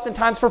proclivity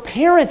oftentimes for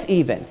parents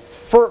even,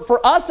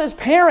 for us as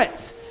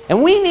parents.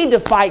 And we need to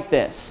fight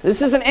this.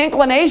 This is an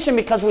inclination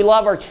because we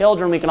love our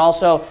children. We can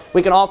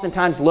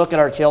oftentimes look at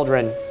our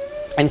children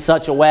in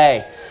such a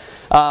way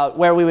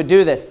where we would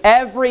do this.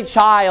 Every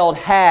child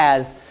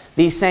has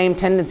these same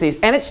tendencies.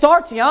 And it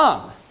starts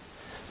young.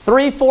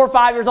 3, 4,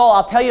 5 years old.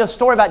 I'll tell you a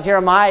story about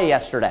Jeremiah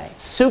yesterday.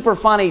 Super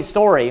funny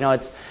story.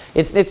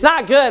 It's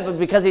not good, but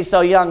because he's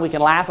so young, we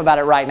can laugh about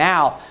it right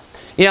now.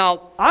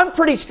 I'm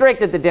pretty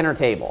strict at the dinner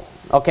table.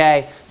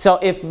 Okay? So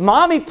if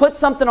mommy puts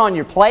something on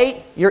your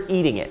plate, you're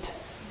eating it.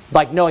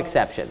 Like no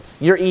exceptions.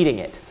 You're eating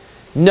it.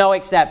 No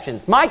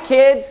exceptions. My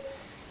kids,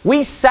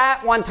 we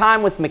sat one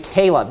time with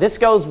Michaela. This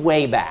goes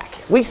way back.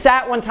 We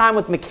sat one time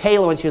with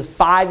Michaela when she was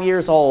 5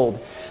 years old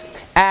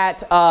at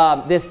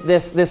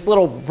this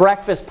little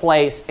breakfast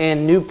place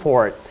in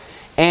Newport.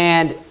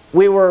 And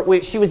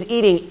she was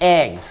eating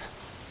eggs.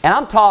 And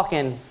I'm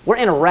talking, we're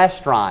in a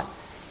restaurant.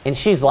 And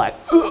she's like,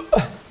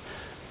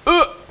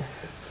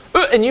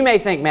 and you may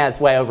think, man, it's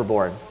way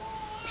overboard.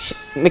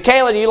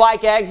 Michaela, do you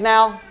like eggs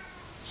now?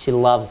 She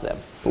loves them.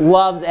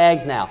 Loves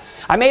eggs now.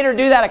 I made her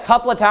do that a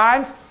couple of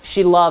times.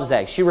 She loves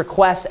eggs. She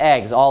requests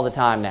eggs all the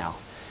time now.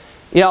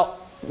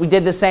 We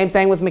did the same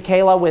thing with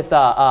Michaela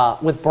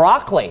with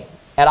broccoli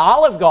at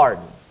Olive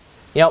Garden.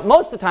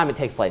 Most of the time it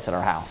takes place at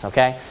our house,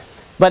 okay?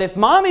 But if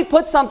mommy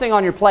puts something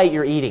on your plate,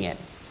 you're eating it.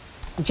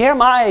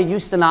 Jeremiah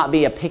used to not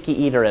be a picky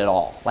eater at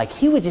all. Like,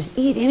 he would just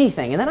eat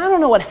anything. And then I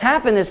don't know what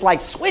happened. This,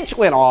 switch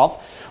went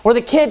off where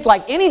the kid,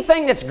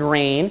 anything that's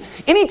green,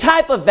 any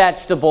type of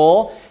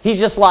vegetable, he's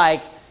just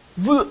like,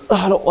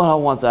 I don't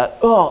want that.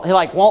 Oh,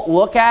 he won't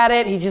look at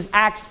it. He just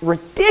acts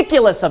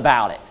ridiculous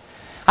about it.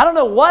 I don't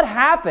know what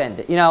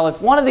happened.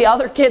 If one of the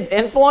other kids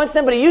influenced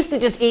him, but he used to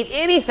just eat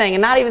anything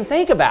and not even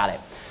think about it.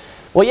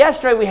 Well,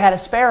 yesterday we had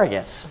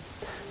asparagus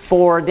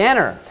for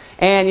dinner.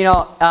 And,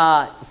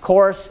 of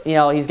course,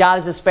 he's got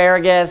his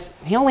asparagus.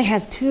 He only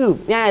has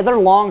 2. Yeah, they're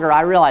longer,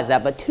 I realize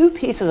that, but 2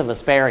 pieces of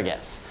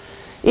asparagus.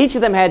 Each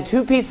of them had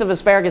 2 pieces of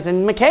asparagus,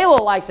 and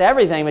Michaela likes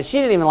everything, but she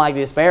didn't even like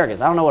the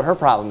asparagus. I don't know what her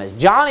problem is.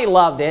 Johnny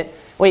loved it.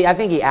 Well, I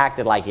think he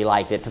acted like he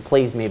liked it to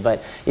please me,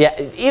 but yeah,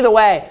 either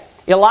way,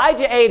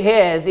 Elijah ate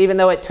his, even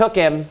though it took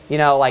him,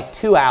 like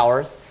 2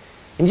 hours.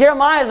 And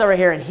Jeremiah's over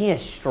here, and he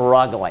is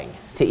struggling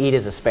to eat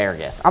his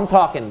asparagus. I'm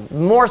talking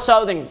more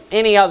so than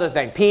any other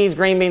thing. Peas,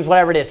 green beans,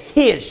 whatever it is.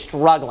 He is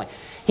struggling.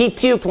 He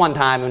puked one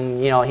time, and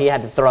he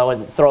had to throw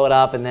it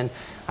up, and then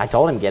I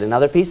told him, get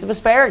another piece of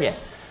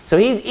asparagus. So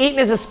he's eating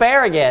his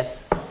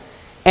asparagus,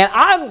 and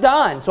I'm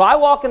done. So I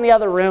walk in the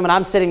other room, and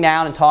I'm sitting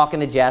down and talking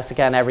to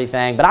Jessica and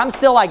everything, but I'm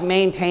still like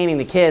maintaining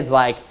the kids,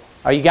 like,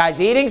 are you guys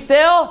eating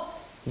still?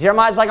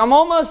 Jeremiah's like, I'm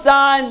almost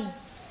done.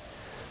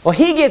 Well,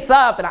 he gets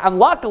up, and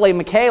luckily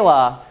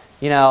Michaela,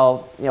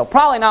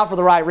 probably not for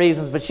the right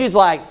reasons, but she's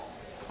like,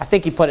 I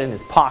think he put it in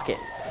his pocket.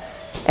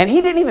 And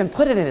he didn't even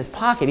put it in his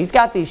pocket. He's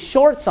got these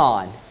shorts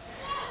on,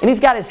 and he's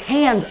got his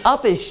hands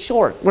up his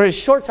shorts, where his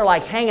shorts are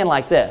like hanging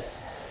like this.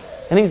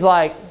 And he's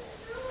like,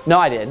 no,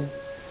 I didn't.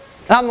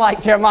 And I'm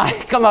like,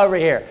 Jeremiah, come over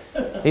here.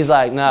 He's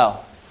like, no.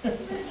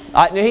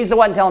 He's the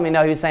one telling me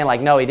no. He was saying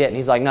like, no, he didn't.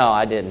 He's like, no,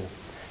 I didn't.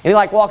 And he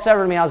like walks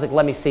over to me, and I was like,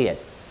 let me see it.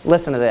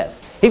 Listen to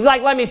this. He's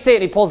like, let me see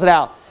it. He pulls it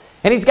out.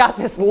 And he's got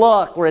this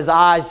look where his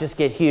eyes just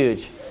get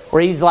huge,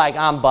 where he's like,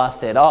 I'm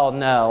busted. Oh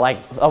no, like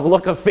a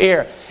look of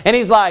fear. And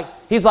he's like,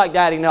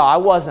 Daddy, no, I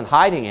wasn't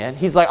hiding it.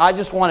 He's like, I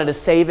just wanted to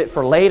save it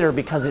for later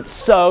because it's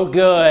so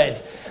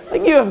good.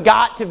 Like, you have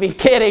got to be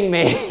kidding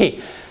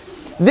me.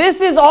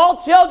 This is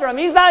all children. I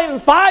mean, he's not even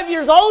 5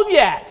 years old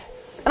yet.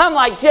 And I'm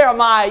like,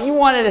 Jeremiah, you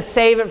wanted to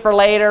save it for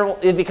later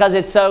because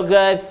it's so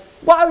good.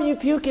 Why were you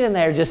puking in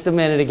there just a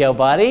minute ago,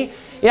 buddy?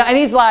 And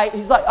he's like,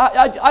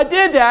 I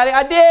did, Daddy,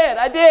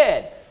 I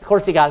did. Of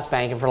course, he got a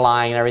spanking for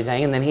lying and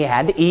everything, and then he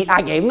had to eat.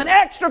 I gave him an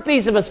extra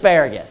piece of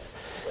asparagus.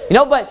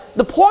 But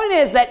the point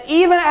is that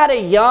even at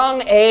a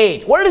young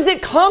age, where does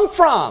it come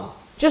from?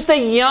 Just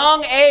a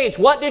young age.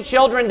 What do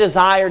children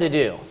desire to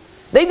do?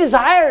 They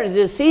desire to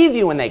deceive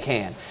you when they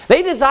can.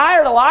 They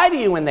desire to lie to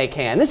you when they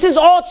can. This is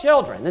all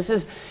children. This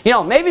is,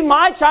 maybe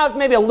my child's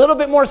maybe a little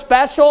bit more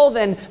special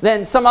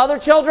than some other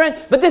children,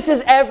 but this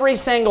is every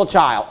single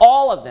child.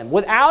 All of them.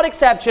 Without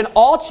exception,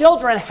 all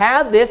children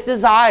have this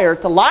desire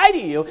to lie to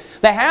you.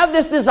 They have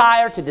this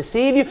desire to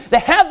deceive you. They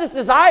have this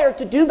desire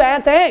to do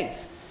bad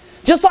things.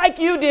 Just like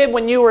you did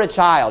when you were a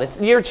child.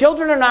 Your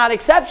children are not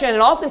exception,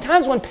 and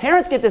oftentimes when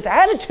parents get this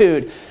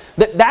attitude,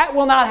 that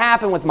will not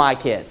happen with my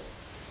kids.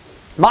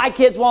 My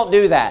kids won't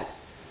do that.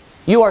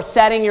 You are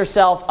setting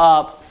yourself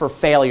up for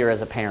failure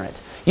as a parent.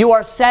 You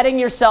are setting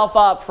yourself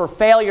up for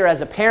failure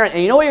as a parent.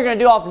 And you know what you're going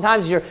to do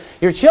oftentimes is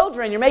your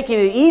children, you're making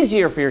it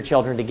easier for your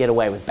children to get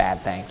away with bad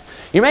things.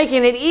 You're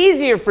making it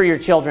easier for your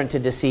children to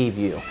deceive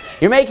you.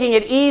 You're making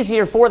it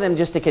easier for them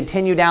just to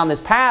continue down this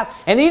path.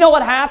 And then you know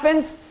what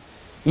happens?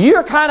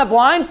 You're kind of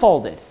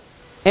blindfolded.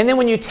 And then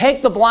when you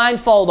take the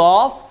blindfold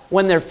off,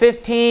 when they're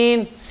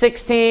 15,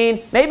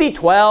 16, maybe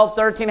 12,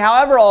 13,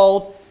 however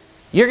old,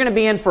 you're going to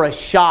be in for a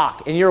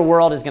shock, and your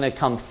world is going to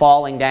come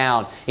falling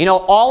down.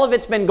 All of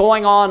it's been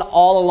going on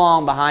all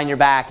along behind your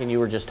back, and you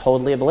were just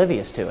totally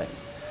oblivious to it.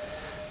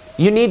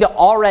 You need to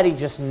already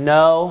just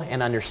know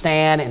and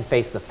understand and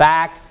face the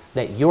facts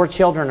that your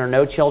children are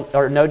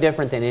no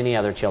different than any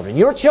other children.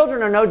 Your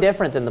children are no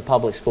different than the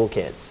public school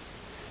kids.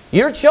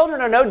 Your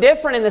children are no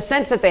different in the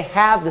sense that they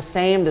have the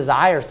same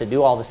desires to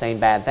do all the same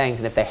bad things.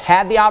 And if they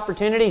had the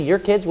opportunity, your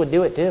kids would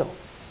do it too.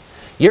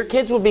 Your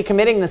kids would be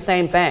committing the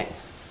same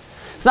things.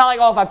 It's not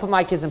like, if I put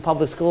my kids in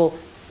public school,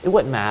 it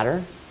wouldn't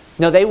matter.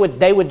 No, they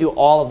would do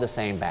all of the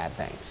same bad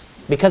things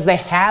because they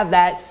have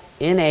that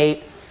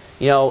innate,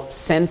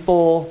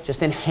 sinful,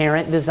 just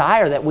inherent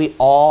desire that we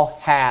all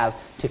have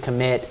to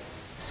commit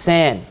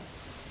sin.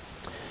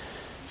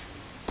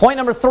 Point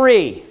number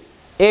 3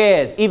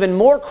 is even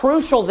more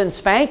crucial than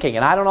spanking,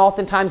 and I don't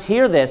oftentimes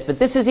hear this, but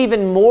this is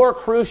even more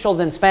crucial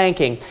than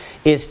spanking,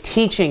 is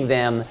teaching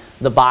them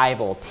the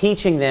Bible,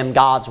 teaching them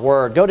God's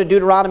Word. Go to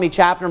Deuteronomy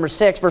chapter number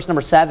 6, verse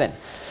number 7.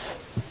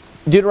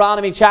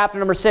 Deuteronomy chapter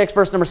number 6,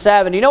 verse number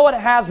 7. You know what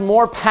has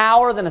more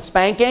power than a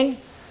spanking?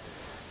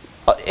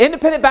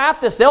 Independent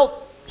Baptists,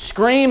 they'll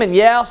scream and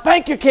yell,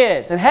 spank your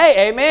kids. And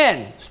hey,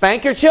 amen,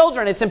 spank your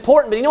children. It's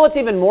important. But you know what's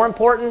even more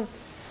important?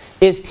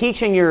 Is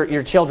teaching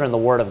your children the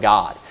Word of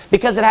God.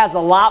 Because it has a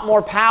lot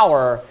more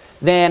power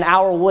than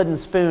our wooden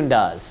spoon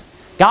does.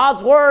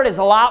 God's Word is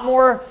a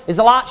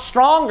lot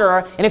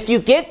stronger, and if you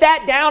get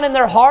that down in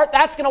their heart,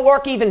 that's going to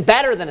work even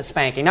better than a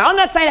spanking. Now, I'm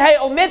not saying, hey,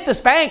 omit the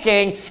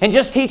spanking and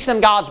just teach them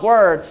God's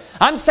Word.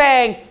 I'm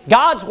saying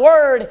God's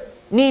Word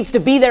needs to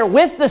be there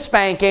with the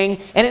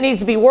spanking, and it needs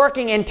to be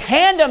working in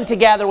tandem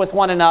together with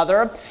one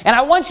another. And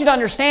I want you to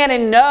understand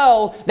and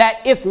know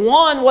that if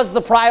one was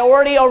the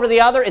priority over the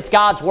other, it's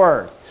God's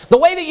Word. The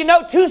way that you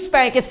know to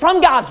spank is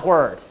from God's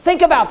Word.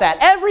 Think about that.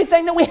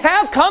 Everything that we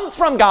have comes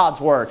from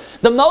God's Word.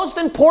 The most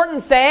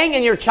important thing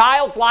in your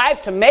child's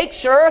life to make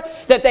sure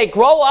that they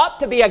grow up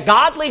to be a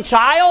godly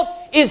child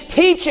is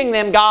teaching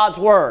them God's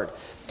Word.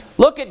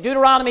 Look at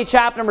Deuteronomy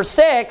chapter number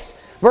 6,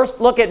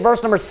 Look at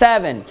verse number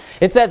 7.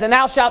 It says, "And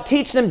thou shalt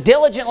teach them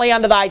diligently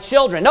unto thy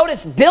children."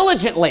 Notice,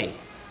 diligently.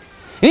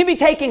 You need to be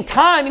taking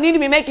time. You need to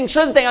be making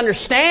sure that they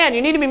understand.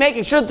 You need to be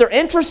making sure that they're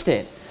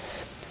interested.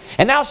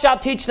 "And thou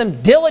shalt teach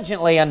them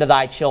diligently unto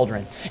thy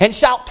children, and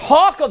shalt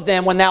talk of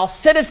them when thou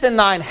sittest in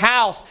thine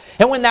house,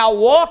 and when thou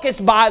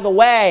walkest by the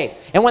way,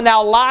 and when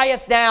thou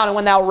liest down, and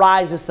when thou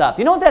risest up."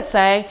 You know what that's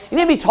saying? You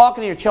need to be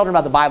talking to your children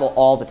about the Bible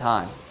all the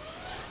time.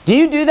 Do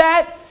you do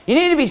that? You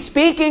need to be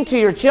speaking to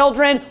your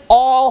children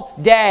all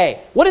day.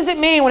 What does it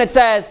mean when it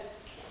says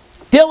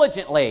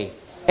diligently?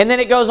 And then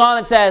it goes on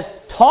and says,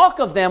 "Talk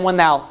of them when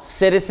thou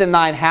sittest in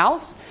thine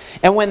house,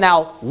 and when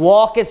thou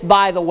walkest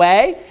by the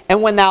way,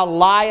 and when thou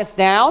liest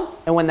down,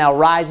 and when thou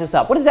risest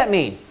up." What does that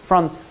mean?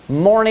 From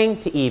morning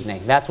to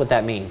evening. That's what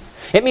that means.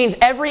 It means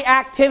every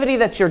activity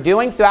that you're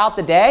doing throughout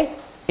the day,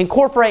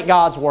 incorporate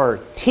God's Word.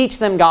 Teach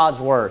them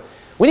God's Word.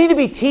 We need to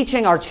be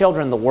teaching our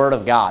children the Word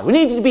of God. We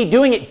need to be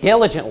doing it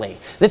diligently.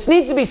 This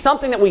needs to be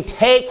something that we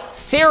take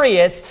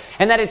serious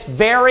and that it's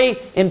very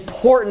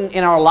important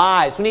in our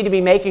lives. We need to be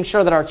making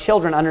sure that our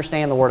children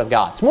understand the Word of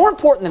God. It's more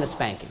important than a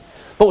spanking.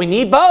 But we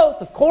need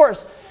both, of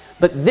course.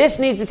 But this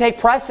needs to take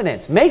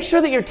precedence. Make sure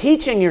that you're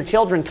teaching your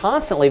children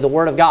constantly the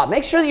Word of God.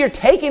 Make sure that you're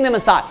taking them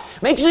aside.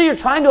 Make sure you're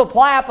trying to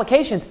apply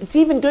applications. It's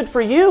even good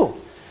for you.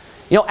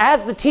 You know,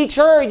 as the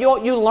teacher,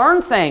 you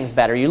learn things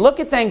better. You look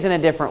at things in a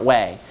different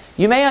way.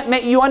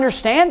 You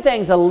understand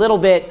things a little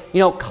bit,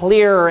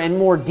 clearer and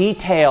more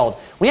detailed.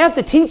 When you have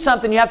to teach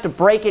something, you have to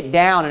break it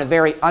down in a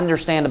very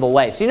understandable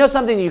way. So you know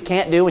something that you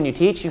can't do when you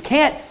teach? You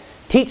can't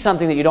teach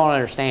something that you don't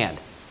understand.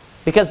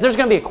 Because there's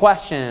going to be a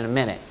question in a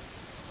minute.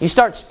 You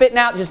start spitting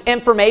out just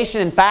information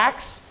and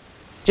facts,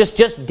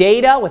 just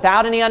data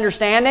without any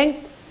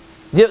understanding,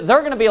 they're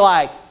going to be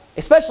like,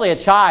 especially a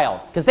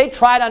child, because they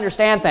try to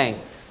understand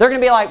things. They're going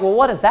to be like, well,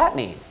 what does that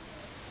mean?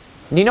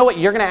 And you know what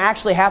you're going to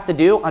actually have to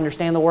do?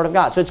 Understand the Word of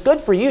God. So it's good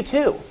for you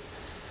too.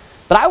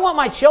 But I want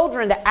my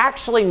children to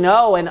actually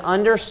know and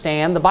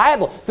understand the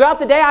Bible. Throughout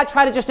the day, I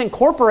try to just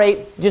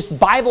incorporate just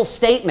Bible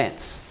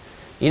statements.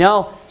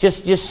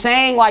 Just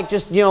saying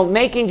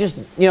making just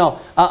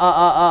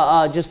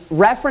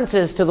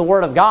references to the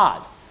Word of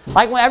God.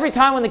 Like every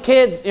time when the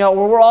kids,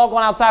 we're all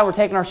going outside, we're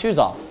taking our shoes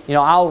off.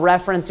 I'll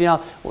reference,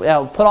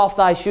 put off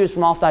thy shoes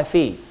from off thy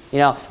feet.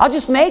 I'll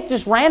just make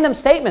just random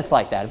statements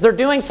like that. If they're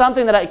doing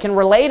something that I can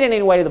relate in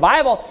any way to the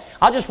Bible,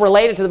 I'll just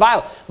relate it to the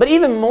Bible. But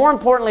even more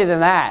importantly than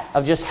that,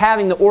 of just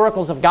having the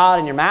oracles of God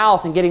in your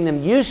mouth and getting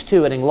them used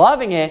to it and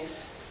loving it,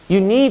 you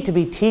need to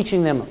be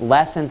teaching them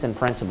lessons and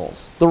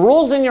principles. The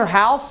rules in your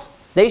house,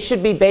 they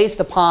should be based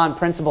upon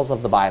principles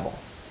of the Bible.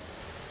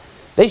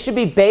 They should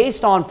be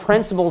based on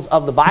principles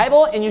of the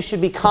Bible, and you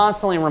should be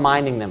constantly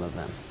reminding them of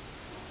them.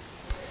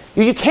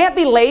 You can't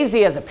be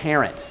lazy as a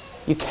parent.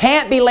 You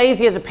can't be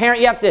lazy as a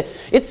parent. You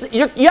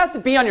have to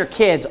be on your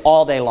kids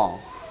all day long.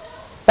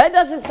 That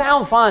doesn't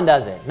sound fun,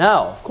 does it?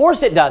 No, of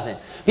course it doesn't.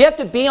 You have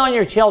to be on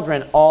your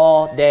children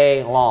all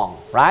day long,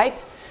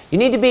 right?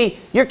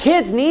 Your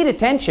kids need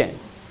attention.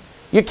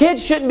 Your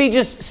kids shouldn't be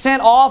just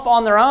sent off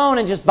on their own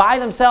and just by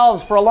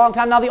themselves for a long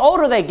time. Now, the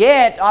older they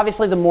get,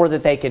 obviously the more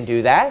that they can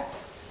do that.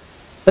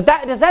 But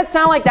does that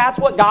sound like that's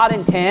what God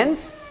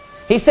intends?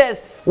 He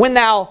says, "When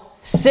thou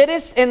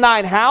sittest in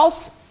thine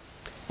house,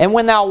 and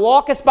when thou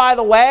walkest by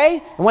the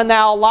way, and when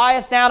thou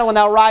liest down, and when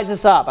thou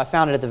risest up." I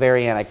found it at the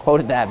very end. I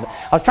quoted that. But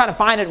I was trying to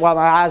find it while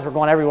my eyes were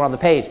going everywhere on the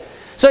page.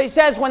 So he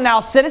says, "When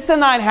thou sittest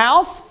in thine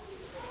house,"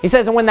 he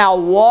says, "and when thou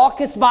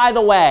walkest by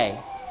the way,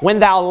 when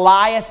thou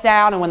liest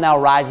down, and when thou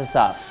risest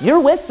up." You're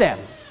with them.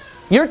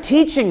 You're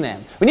teaching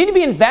them. We need to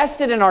be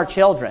invested in our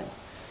children.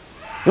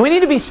 We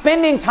need to be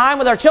spending time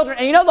with our children.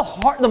 And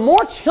the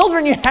more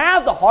children you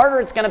have, the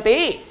harder it's going to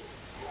be.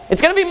 It's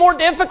going to be more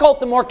difficult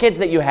the more kids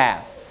that you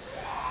have.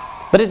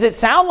 But does it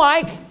sound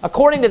like,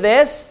 according to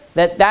this,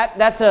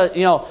 that's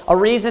a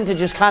reason to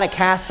just kind of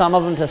cast some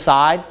of them to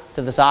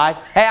the side?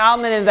 Hey, I'm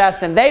going to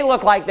invest in. They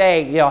look like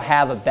they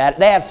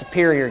have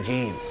superior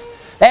genes.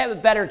 They have a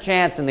better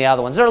chance than the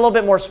other ones. They're a little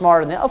bit more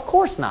smarter than them. Of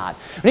course not.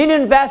 We need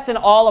to invest in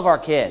all of our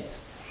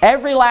kids,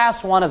 every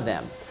last one of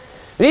them.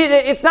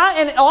 It's not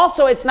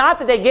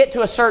that they get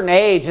to a certain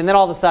age and then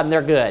all of a sudden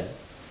they're good.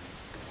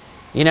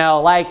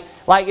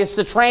 Like it's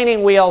the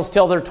training wheels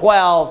till they're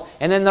 12,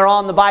 and then they're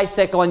on the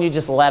bicycle and you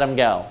just let them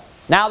go.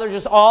 Now they're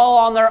just all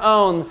on their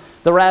own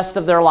the rest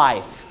of their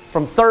life.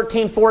 From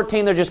 13,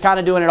 14, they're just kind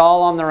of doing it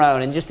all on their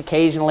own, and just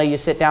occasionally you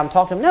sit down and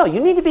talk to them. No, you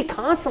need to be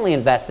constantly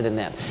invested in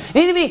them.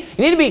 You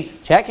need to be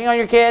checking on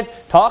your kids,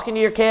 talking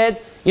to your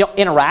kids,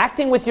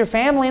 interacting with your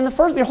family.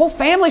 Your whole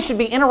family should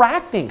be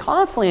interacting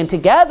constantly and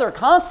together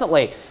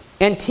constantly.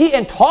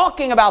 And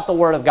talking about the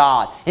Word of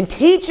God and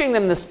teaching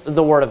them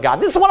the Word of God.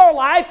 This is what our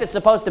life is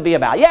supposed to be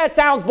about. Yeah, it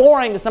sounds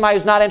boring to somebody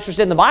who's not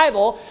interested in the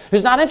Bible,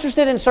 who's not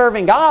interested in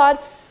serving God,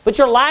 but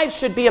your life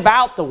should be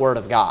about the Word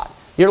of God.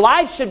 Your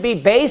life should be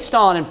based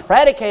on and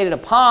predicated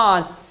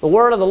upon the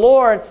Word of the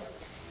Lord.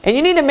 And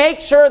you need to make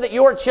sure that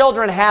your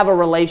children have a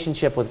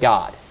relationship with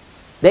God.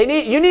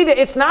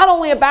 It's not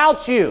only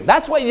about you.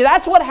 That's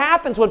what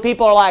happens when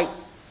people are like,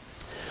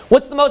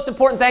 what's the most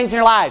important things in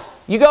your life?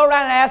 You go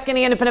around and ask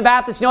any independent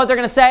Baptist, you know what they're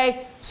going to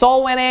say?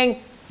 Soul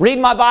winning,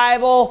 reading my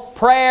Bible,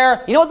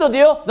 prayer. You know what they'll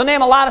do? They'll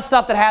name a lot of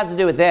stuff that has to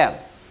do with them.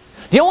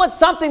 Do you want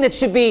something that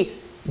should be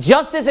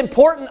just as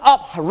important,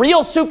 up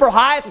real super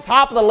high at the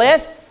top of the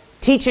list?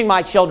 Teaching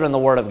my children the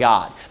Word of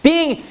God.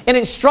 Being an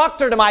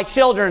instructor to my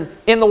children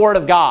in the Word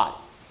of God.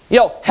 You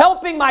know,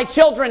 helping my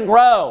children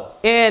grow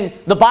in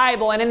the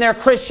Bible and in their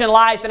Christian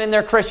life and in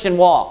their Christian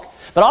walk.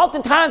 But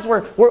oftentimes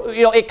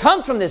it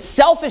comes from this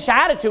selfish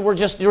attitude. We're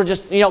just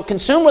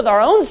consumed with our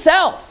own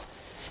self.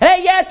 And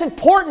hey, yeah, it's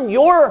important.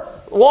 Your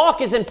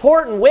walk is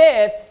important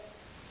with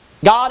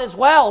God as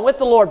well, with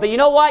the Lord. But you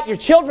know what? Your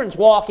children's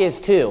walk is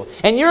too.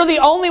 And you're the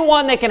only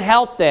one that can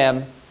help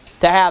them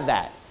to have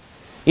that.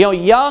 You know,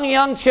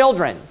 young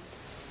children.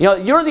 You know,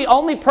 you're the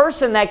only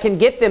person that can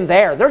get them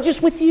there. They're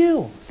just with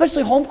you,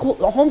 especially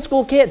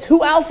homeschool kids.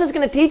 Who else is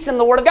going to teach them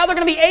the Word of God? They're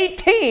going to be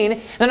 18.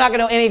 They're not going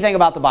to know anything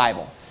about the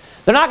Bible.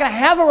 They're not going to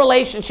have a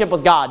relationship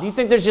with God. Do you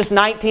think there's just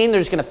 19, they're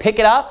just going to pick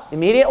it up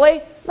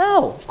immediately?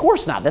 No, of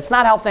course not. That's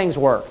not how things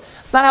work.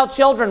 That's not how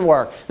children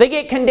work. They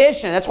get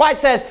conditioned. That's why it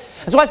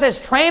says,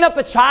 train up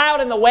a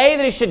child in the way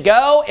that he should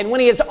go, and when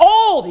he is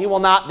old, he will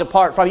not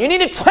depart from you. You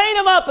need to train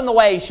him up in the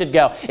way he should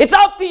go. It's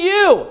up to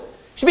you.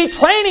 You should be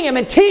training him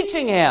and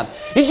teaching him.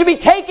 You should be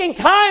taking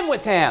time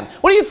with him.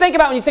 What do you think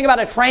about when you think about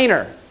a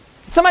trainer?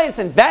 It's somebody that's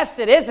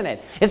invested, isn't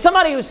it? It's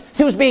somebody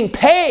who's being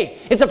paid.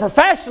 It's a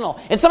professional.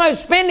 It's somebody who's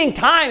spending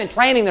time in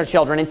training their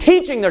children and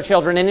teaching their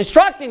children and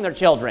instructing their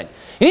children.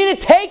 You need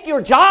to take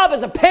your job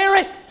as a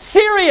parent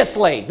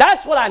seriously.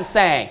 That's what I'm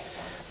saying.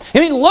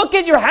 I mean, look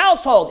at your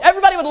household.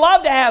 Everybody would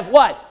love to have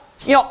what?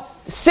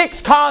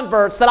 6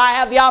 converts that I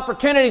have the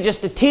opportunity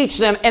just to teach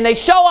them, and they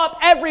show up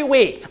every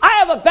week.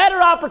 I have a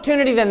better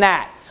opportunity than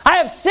that. I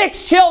have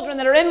 6 children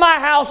that are in my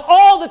house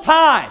all the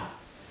time.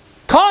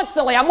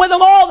 Constantly. I'm with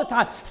them all the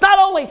time. It's not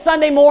only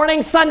Sunday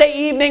morning, Sunday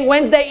evening,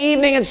 Wednesday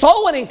evening, and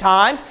soul winning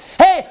times.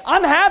 Hey,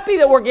 I'm happy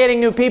that we're getting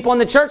new people in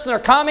the church, and they're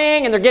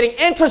coming, and they're getting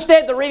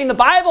interested, they're reading the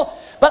Bible.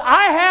 But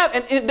I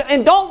have,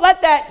 and don't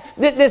let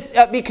this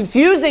be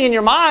confusing in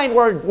your mind,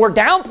 we're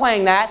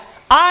downplaying that.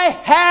 I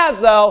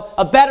have, though,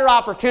 a better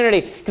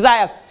opportunity because I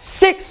have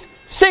six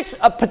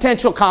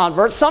potential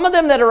converts, some of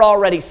them that are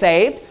already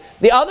saved,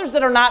 the others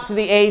that are not to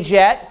the age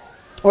yet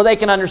where they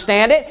can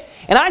understand it.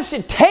 And I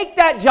should take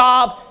that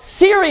job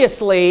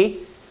seriously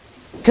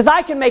because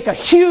I can make a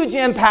huge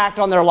impact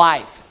on their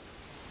life.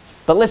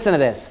 But listen to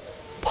this,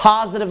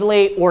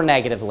 positively or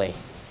negatively.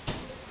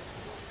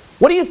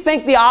 What do you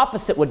think the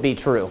opposite would be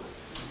true?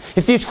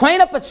 If you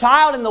train up a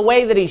child in the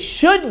way that he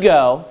should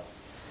go,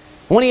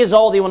 when he is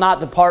old, he will not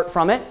depart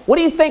from it. What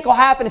do you think will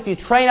happen if you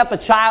train up a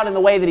child in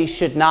the way that he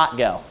should not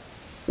go?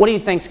 What do you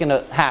think is going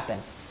to happen?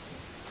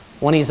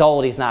 When he's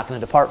old, he's not going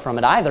to depart from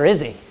it either,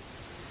 is he?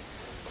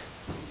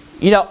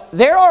 You know,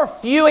 there are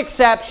few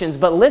exceptions,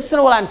 but listen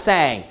to what I'm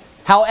saying.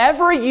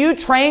 However you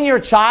train your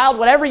child,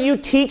 whatever you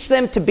teach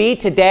them to be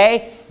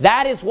today,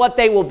 that is what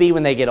they will be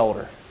when they get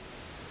older.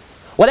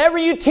 Whatever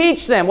you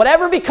teach them,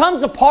 whatever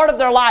becomes a part of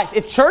their life,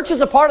 if church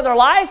is a part of their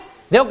life,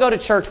 they'll go to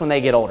church when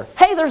they get older.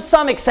 Hey, there's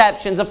some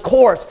exceptions, of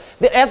course.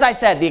 As I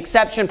said, the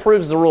exception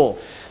proves the rule.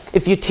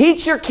 If you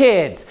teach your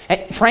kids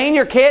and train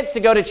your kids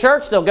to go to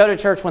church, they'll go to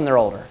church when they're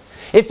older.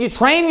 If you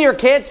train your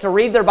kids to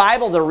read their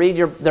Bible, they'll read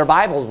their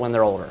Bible when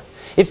they're older.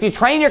 If you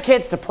train your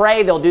kids to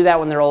pray, they'll do that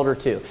when they're older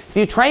too. If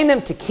you train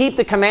them to keep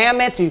the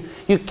commandments, you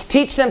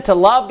teach them to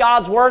love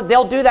God's Word,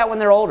 they'll do that when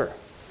they're older.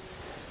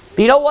 But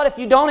you know what? If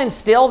you don't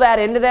instill that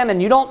into them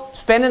and you don't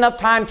spend enough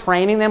time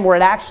training them where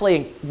it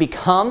actually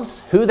becomes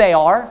who they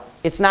are,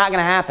 it's not going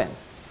to happen.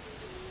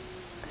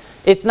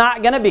 It's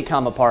not going to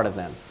become a part of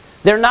them.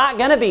 They're not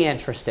going to be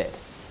interested.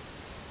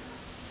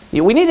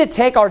 We need to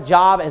take our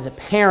job as a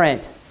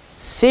parent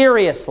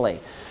seriously.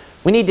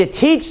 We need to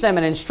teach them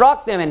and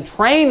instruct them and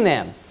train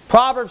them.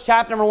 Proverbs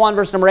chapter number 1,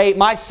 verse number 8,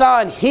 "My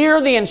son, hear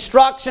the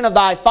instruction of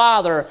thy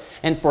father,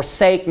 and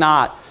forsake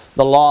not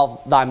the law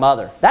of thy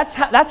mother." That's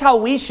how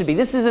we should be.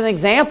 This is an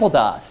example to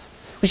us.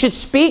 We should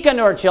speak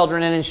unto our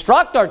children and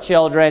instruct our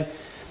children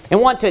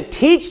and want to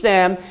teach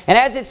them. And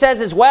as it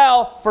says as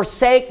well,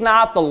 forsake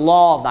not the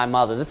law of thy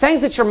mother. The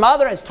things that your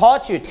mother has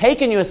taught you,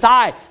 taken you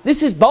aside.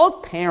 This is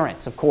both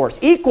parents, of course.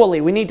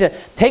 Equally, we need to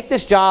take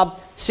this job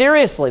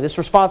seriously, this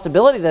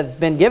responsibility that has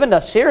been given to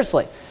us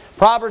seriously.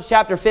 Proverbs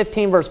chapter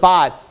 15, verse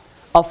 5.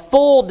 "A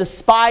fool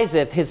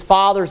despiseth his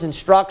father's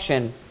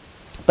instruction,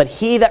 but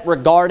he that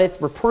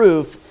regardeth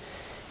reproof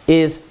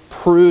is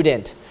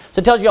prudent." So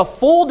it tells you a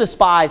fool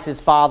despises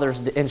his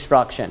father's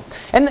instruction.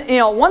 And you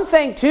know, one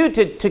thing too,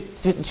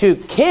 to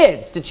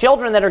kids, to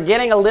children that are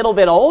getting a little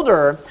bit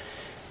older,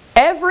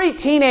 every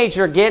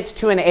teenager gets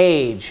to an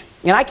age,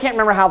 and I can't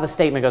remember how the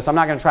statement goes, so I'm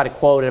not going to try to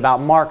quote it,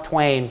 about Mark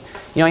Twain.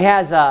 You know, he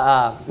has,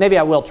 maybe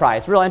I will try.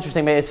 It's real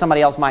interesting, maybe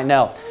somebody else might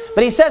know.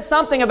 But he says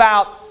something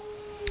about,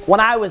 when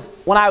I was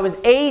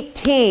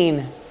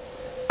 18,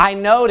 I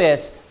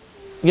noticed,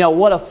 you know,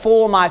 what a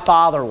fool my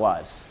father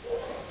was.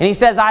 And he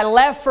says, I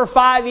left for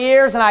 5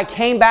 years and I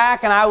came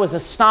back and I was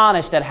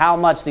astonished at how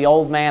much the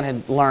old man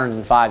had learned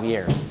in 5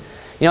 years.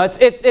 You know,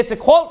 it's a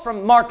quote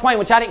from Mark Twain,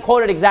 which I didn't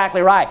quote it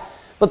exactly right.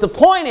 But the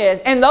point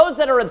is, and those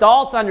that are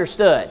adults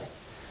understood,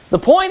 the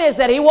point is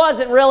that he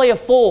wasn't really a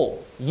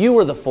fool. You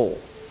were the fool.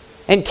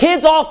 And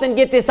kids often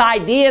get this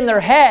idea in their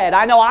head.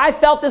 I know I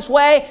felt this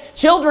way.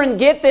 Children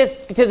get this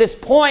to this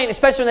point,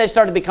 especially when they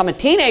start to become a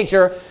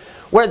teenager,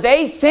 where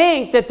they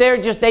think that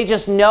they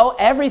just know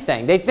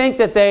everything. They think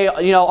that they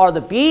are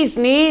the bee's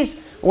knees.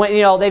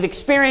 When they've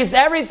experienced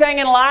everything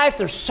in life,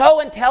 they're so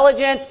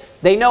intelligent.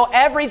 They know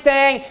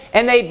everything,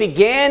 and they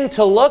begin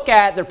to look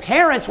at their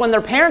parents when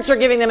their parents are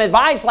giving them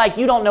advice like,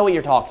 you don't know what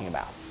you're talking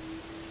about.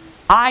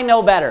 I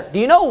know better. Do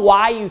you know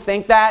why you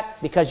think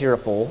that? Because you're a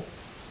fool.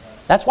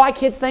 That's why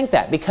kids think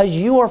that, because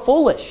you are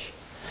foolish.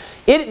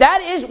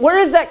 Where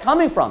is that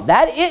coming from?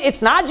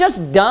 It's not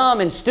just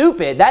dumb and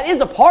stupid. That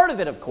is a part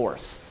of it, of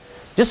course.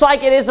 Just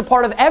like it is a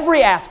part of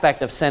every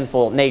aspect of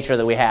sinful nature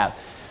that we have.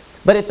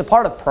 But it's a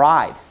part of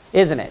pride,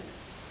 isn't it?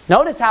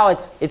 Notice how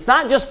it's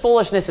not just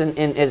foolishness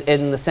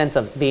in the sense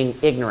of being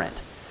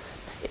ignorant.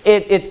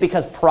 It's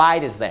because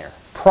pride is there.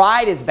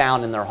 Pride is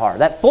bound in their heart.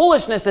 That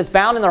foolishness that's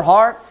bound in their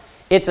heart,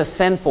 it's a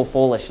sinful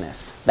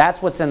foolishness.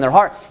 That's what's in their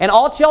heart. And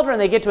all children,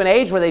 they get to an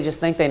age where they just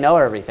think they know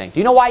everything. Do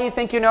you know why you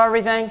think you know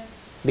everything?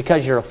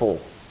 Because you're a fool.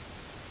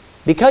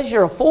 Because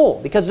you're a fool.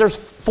 Because there's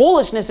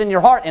foolishness in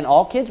your heart. And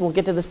all kids will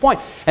get to this point.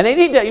 And they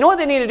need to, you know what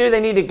they need to do?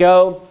 They need to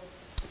go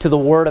to the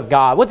Word of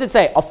God. What's it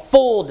say? A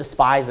fool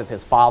despiseth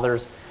his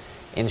father's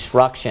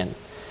instruction.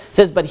 It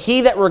says, but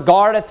he that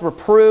regardeth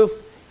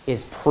reproof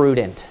is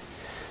prudent.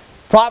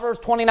 Proverbs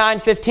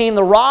 29:15,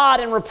 the rod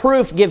and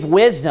reproof give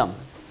wisdom,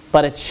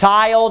 but a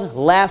child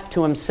left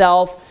to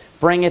himself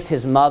bringeth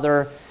his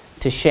mother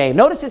to shame.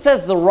 Notice it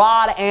says the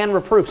rod and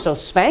reproof. So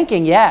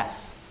spanking,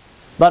 yes,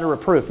 but a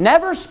reproof.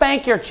 Never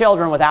spank your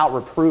children without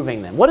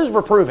reproving them. What is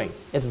reproving?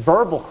 It's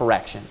verbal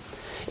correction.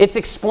 It's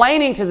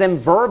explaining to them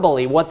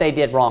verbally what they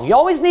did wrong. You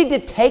always need to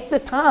take the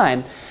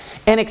time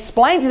and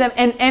explain to them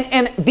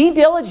and be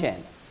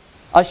diligent.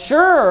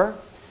 Assure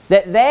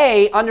that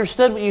they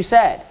understood what you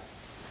said.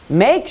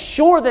 Make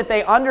sure that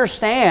they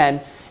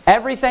understand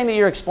everything that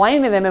you're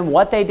explaining to them and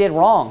what they did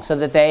wrong, so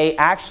that they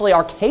actually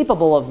are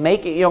capable of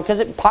making,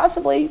 because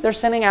possibly they're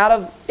sinning out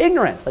of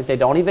ignorance. Like they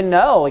don't even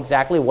know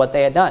exactly what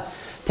they had done.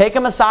 Take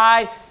them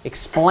aside,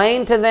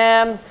 explain to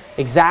them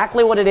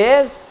exactly what it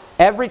is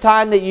every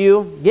time that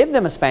you give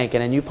them a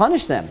spanking and you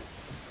punish them.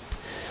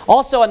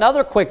 Also,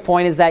 another quick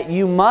point is that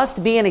you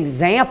must be an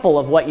example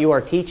of what you are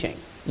teaching.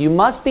 You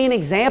must be an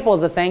example of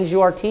the things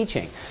you are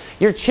teaching.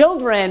 Your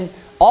children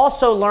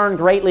also learn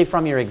greatly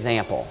from your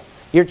example.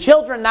 Your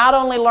children not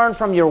only learn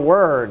from your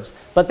words,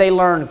 but they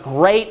learn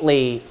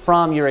greatly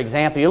from your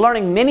example. You're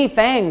learning many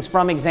things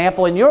from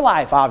example in your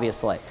life,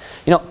 obviously.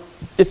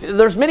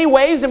 There's many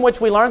ways in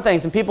which we learn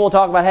things, and people will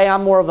talk about, hey,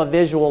 I'm more of a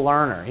visual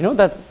learner.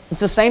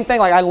 It's the same thing,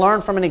 like I learn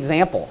from an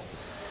example.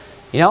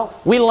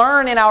 We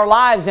learn in our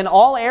lives in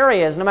all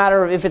areas, no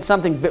matter if it's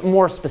something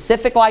more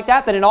specific like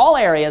that, but in all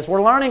areas,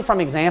 we're learning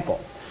from example.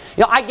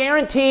 I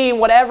guarantee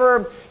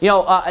whatever,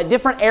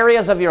 different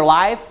areas of your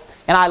life,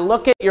 and I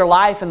look at your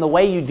life and the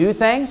way you do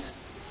things,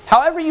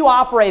 however you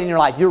operate in your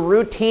life, your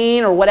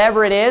routine or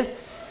whatever it is,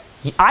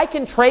 I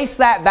can trace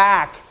that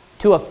back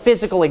to a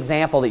physical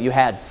example that you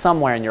had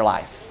somewhere in your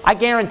life. I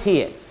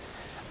guarantee it.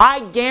 I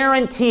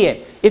guarantee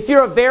it. If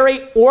you're a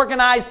very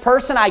organized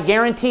person, I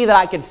guarantee that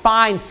I could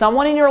find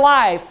someone in your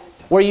life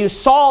where you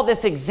saw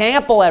this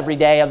example every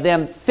day of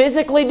them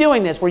physically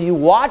doing this, where you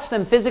watched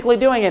them physically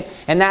doing it,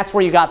 and that's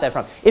where you got that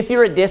from. If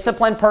you're a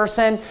disciplined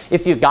person,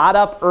 if you got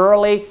up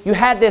early, you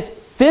had this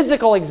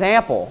physical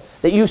example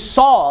that you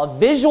saw, a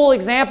visual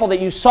example that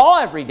you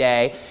saw every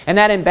day, and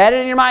that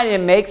embedded in your mind,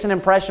 and it makes an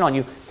impression on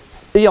you.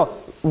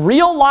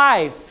 Real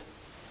life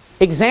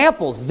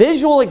examples,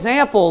 visual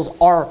examples,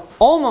 are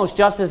almost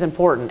just as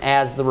important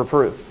as the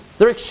reproof.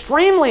 They're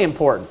extremely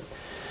important.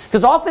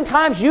 Because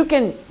oftentimes you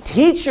can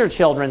teach your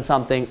children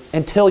something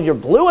until you're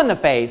blue in the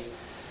face,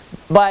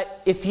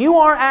 but if you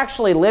aren't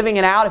actually living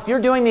it out, if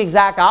you're doing the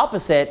exact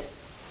opposite,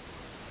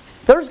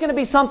 there's going to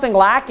be something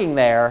lacking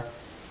there,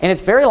 and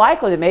it's very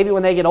likely that maybe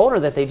when they get older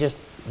that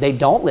they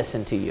don't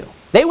listen to you.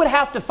 They would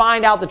have to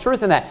find out the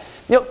truth in that.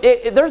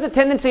 There's a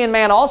tendency in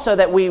man also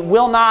that we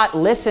will not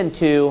listen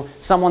to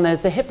someone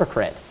that's a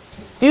hypocrite.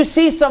 If you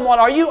see someone,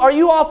 are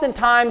you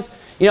oftentimes,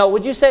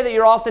 would you say that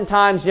you're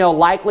oftentimes,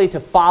 likely to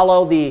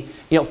follow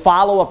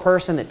a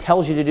person that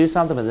tells you to do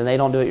something, but then they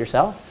don't do it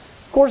yourself?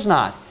 Of course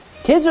not.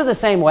 Kids are the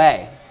same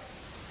way.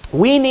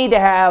 We need to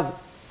have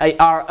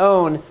our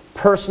own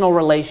personal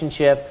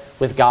relationship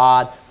with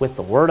God, with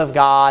the Word of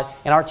God,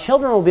 and our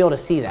children will be able to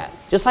see that.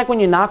 Just like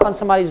when you knock on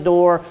somebody's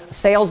door, a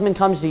salesman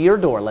comes to your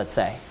door, let's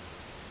say.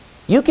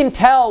 You can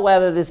tell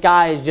whether this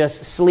guy is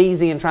just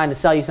sleazy and trying to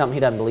sell you something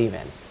he doesn't believe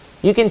in.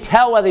 You can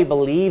tell whether he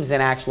believes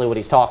in actually what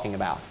he's talking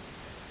about.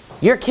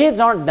 Your kids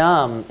aren't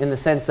dumb in the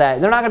sense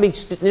that they're not going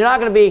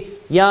to be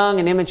young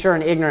and immature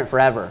and ignorant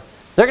forever.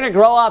 They're going to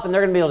grow up and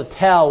they're going to be able to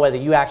tell whether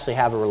you actually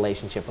have a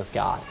relationship with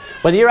God,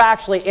 whether you're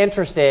actually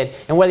interested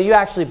and whether you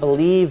actually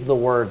believe the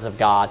words of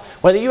God,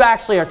 whether you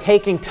actually are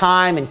taking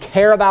time and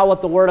care about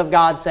what the Word of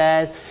God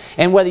says,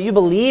 and whether you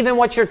believe in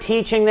what you're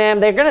teaching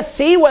them. They're going to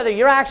see whether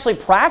you're actually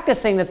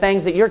practicing the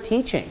things that you're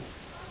teaching.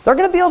 They're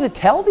going to be able to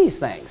tell these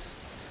things.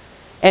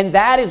 And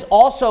that is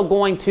also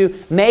going to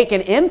make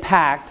an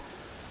impact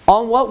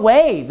on what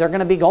way they're going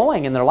to be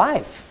going in their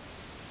life.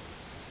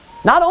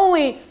 Not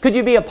only could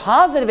you be a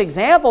positive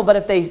example, but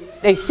if they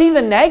see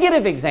the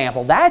negative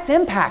example, that's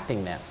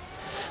impacting them.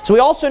 So we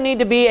also need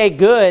to be a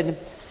good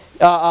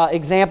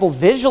example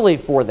visually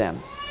for them.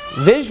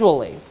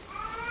 Visually.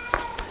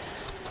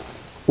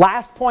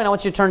 Last point, I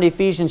want you to turn to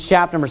Ephesians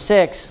chapter number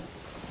 6,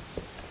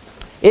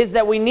 is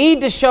that we need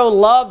to show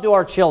love to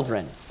our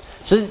children.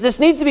 So this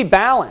needs to be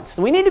balanced.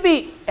 We need to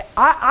be,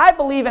 I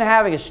believe in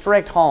having a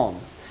strict home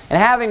and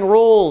having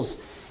rules.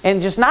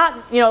 And just not,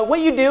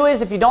 what you do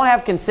is if you don't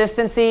have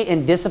consistency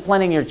in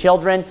disciplining your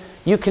children,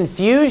 you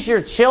confuse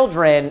your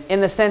children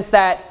in the sense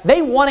that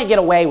they want to get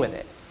away with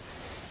it.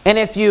 And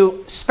if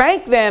you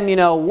spank them,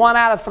 1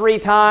 out of 3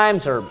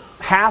 times or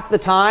half the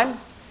time,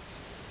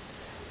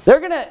 the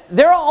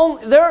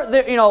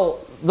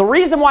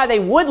reason why they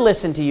would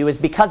listen to you is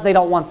because they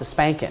don't want the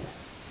spanking.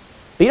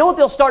 But you know what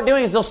they'll start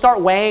doing is they'll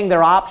start weighing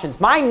their options.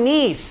 My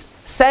niece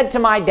said to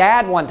my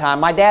dad one time,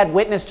 my dad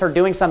witnessed her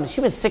doing something.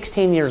 She was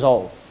 16 years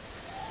old.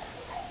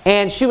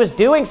 And she was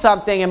doing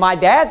something, and my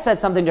dad said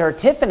something to her,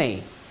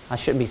 Tiffany. I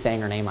shouldn't be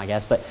saying her name, I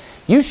guess, but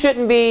you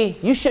shouldn't be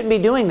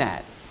doing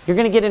that. You're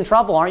going to get in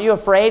trouble. Aren't you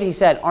afraid? He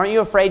said, aren't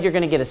you afraid you're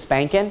going to get a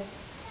spanking?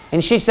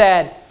 And she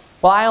said,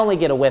 well, I only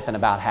get a whipping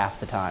about half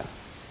the time.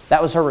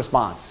 That was her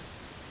response.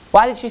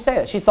 Why did she say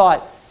that? She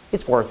thought,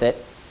 it's worth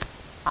it.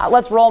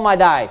 Let's roll my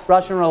dice,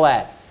 Russian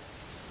roulette.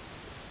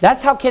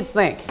 That's how kids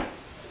think.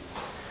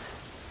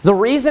 The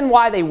reason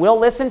why they will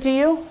listen to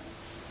you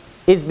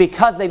is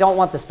because they don't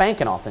want the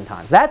spanking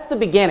oftentimes. That's the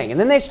beginning. And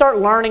then they start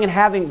learning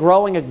and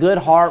growing a good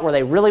heart where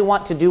they really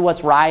want to do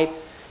what's right.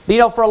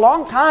 But, for a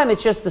long time,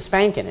 it's just the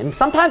spanking. And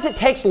sometimes it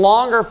takes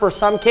longer for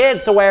some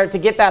kids to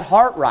get that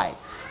heart right.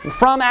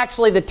 From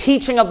actually the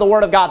teaching of the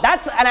Word of God.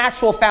 That's an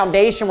actual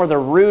foundation where they're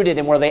rooted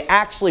and where they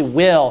actually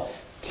will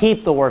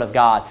keep the Word of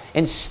God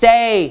and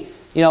stay,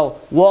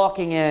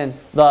 walking in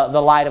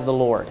the light of the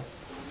Lord.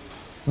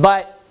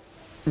 But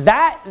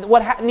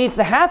what needs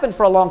to happen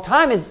for a long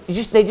time is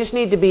they just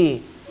need to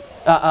be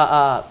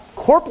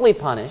corporally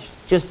punished,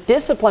 just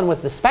disciplined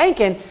with the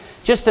spanking,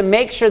 just to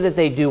make sure that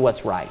they do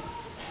what's right.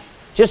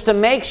 Just to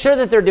make sure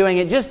that they're doing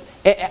it.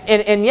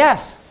 And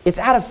yes, it's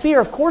out of fear.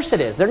 Of course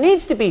it is. There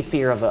needs to be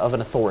fear of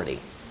an authority.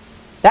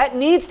 That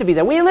needs to be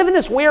there. We live in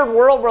this weird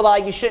world where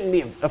you shouldn't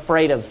be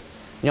afraid of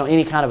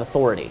any kind of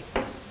authority.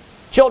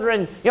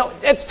 Children,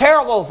 it's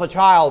terrible if a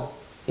child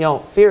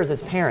fears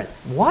his parents.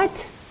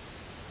 What?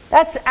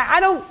 I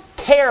don't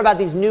care about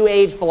these new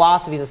age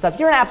philosophies and stuff.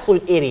 You're an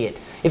absolute idiot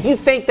if you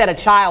think that a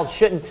child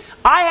shouldn't.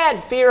 I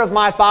had fear of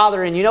my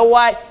father, and you know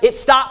what? It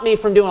stopped me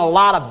from doing a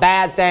lot of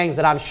bad things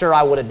that I'm sure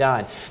I would have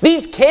done.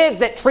 These kids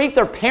that treat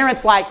their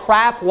parents like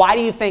crap, why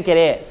do you think it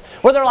is?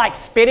 Where they're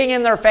spitting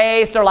in their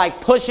face, they're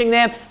pushing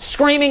them,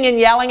 screaming and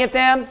yelling at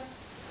them.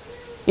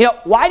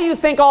 Why do you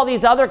think all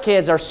these other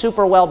kids are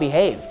super well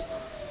behaved?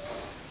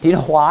 Do you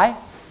know why?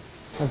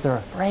 Because they're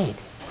afraid.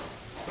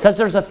 Because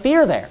there's a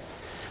fear there.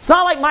 It's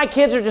not like my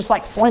kids are just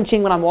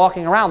flinching when I'm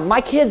walking around.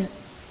 My kids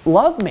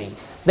love me.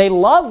 They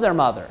love their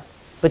mother.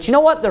 But you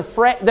know what?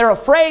 They're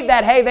afraid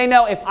that, hey, they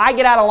know if I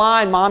get out of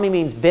line, Mommy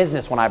means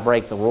business when I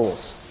break the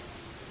rules.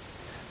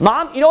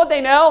 Mom, you know what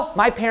they know?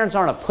 My parents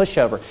aren't a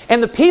pushover.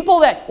 And the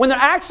people that, when they're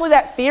actually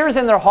that fear is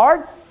in their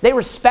heart, they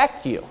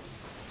respect you.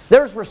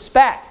 There's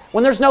respect.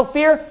 When there's no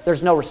fear,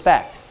 there's no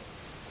respect.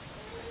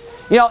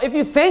 If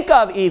you think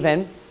of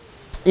even,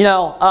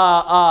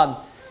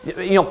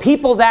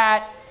 people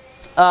that,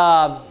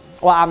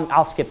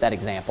 I'll skip that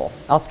example.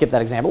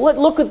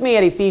 Look with me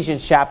at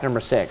Ephesians chapter number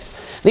 6.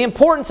 The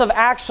importance of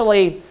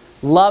actually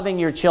loving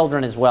your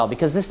children as well,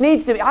 because this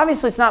needs to be,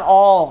 obviously it's not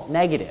all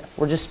negative.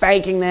 We're just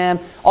spanking them,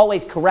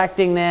 always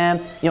correcting them,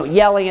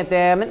 yelling at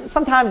them. And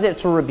sometimes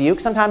it's a rebuke,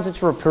 sometimes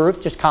it's a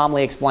reproof, just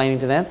calmly explaining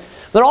to them.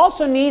 There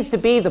also needs to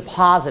be the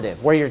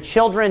positive, where your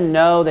children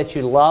know that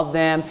you love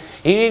them.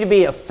 And you need to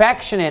be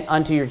affectionate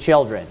unto your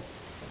children.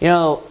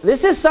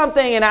 This is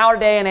something in our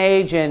day and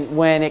age, and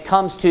when it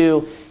comes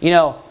to,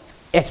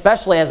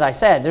 especially as I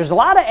said, there's a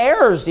lot of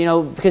errors,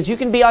 because you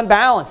can be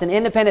unbalanced. In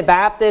Independent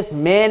Baptist,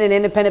 men in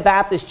Independent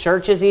Baptist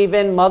churches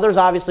even, mothers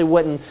obviously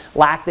wouldn't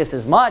lack this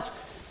as much,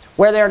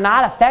 where they're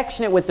not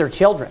affectionate with their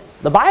children.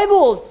 The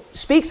Bible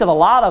speaks of a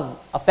lot of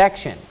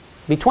affection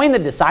between the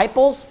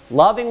disciples,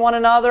 loving one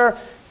another,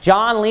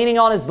 John leaning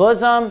on his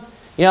bosom.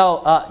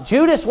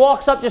 Judas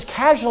walks up just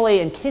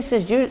casually and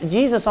kisses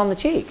Jesus on the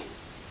cheek.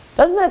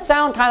 Doesn't that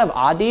sound kind of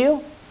odd to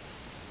you?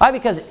 Why?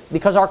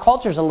 Because our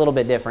culture's a little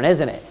bit different,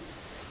 isn't it?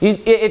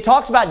 It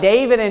talks about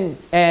David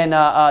and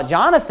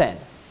Jonathan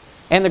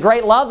and the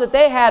great love that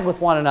they had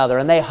with one another,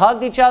 and they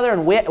hugged each other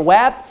and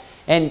wept.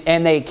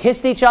 and they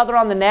kissed each other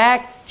on the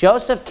neck.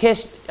 Joseph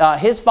kissed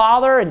his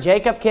father, and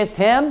Jacob kissed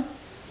him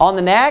on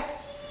the neck.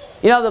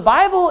 You know, the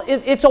Bible,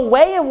 it's a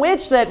way in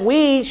which that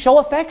we show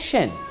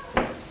affection.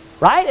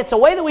 Right? It's a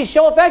way that we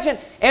show affection.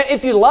 And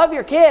if you love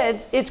your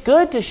kids, it's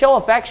good to show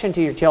affection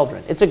to your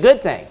children. It's a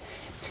good thing.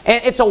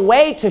 And it's a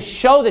way to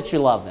show that you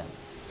love them.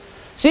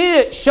 So you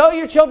need to show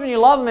your children you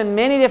love them in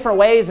many different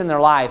ways in their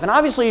life. And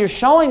obviously you're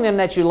showing them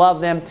that you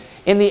love them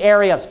in the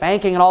area of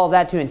spanking and all of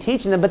that too, and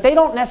teaching them, but they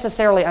don't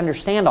necessarily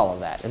understand all of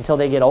that until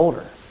they get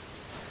older.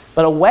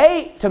 But a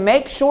way to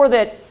make sure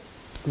that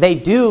they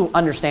do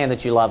understand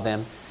that you love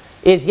them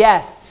is,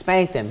 yes,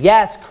 spank them.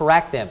 Yes,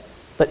 correct them.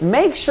 But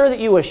make sure that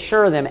you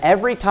assure them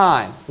every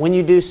time when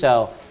you do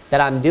so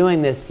that I'm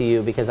doing this to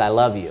you because I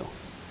love you.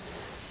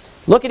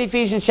 Look at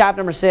Ephesians chapter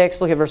number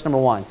 6. Look at verse number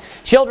 1.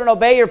 Children,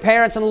 obey your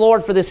parents in the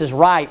Lord, for this is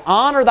right.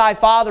 Honor thy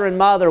father and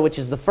mother, which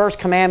is the first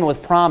commandment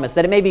with promise,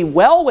 that it may be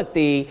well with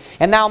thee,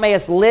 and thou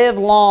mayest live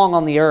long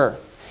on the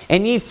earth.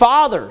 And ye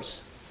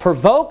fathers,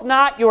 provoke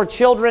not your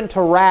children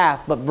to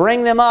wrath, but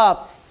bring them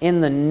up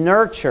in the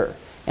nurture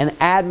and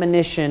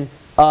admonition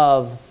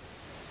of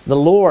the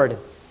Lord.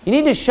 You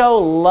need to show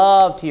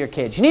love to your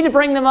kids. You need to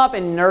bring them up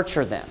and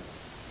nurture them.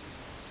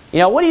 You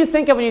know, what do you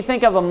think of when you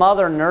think of a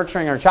mother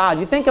nurturing her child?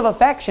 You think of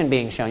affection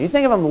being shown. You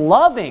think of them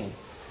loving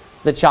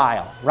the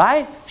child,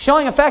 right?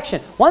 Showing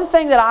affection. One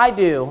thing that I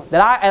do,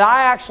 and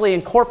I actually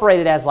incorporate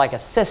it as like a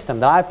system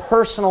that I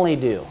personally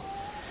do.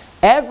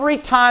 Every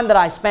time that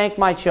I spank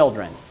my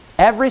children,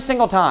 every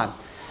single time,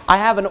 I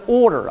have an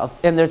order of,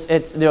 and there's a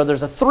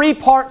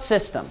 3-part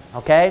system,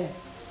 okay?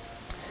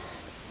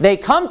 They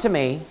come to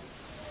me,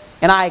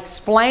 and I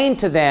explain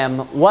to them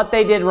what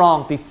they did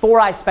wrong before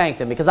I spank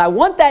them, because I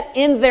want that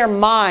in their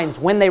minds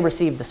when they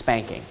receive the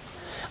spanking.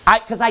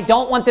 Because I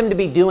don't want them to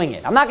be doing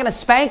it. I'm not going to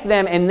spank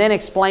them and then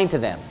explain to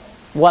them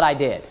what I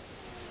did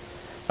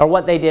or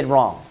what they did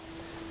wrong.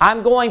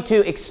 I'm going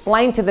to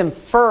explain to them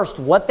first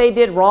what they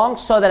did wrong,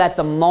 so that at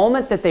the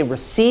moment that they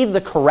receive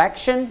the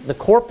correction, the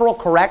corporal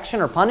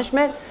correction or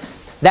punishment,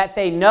 that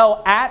they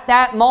know at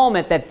that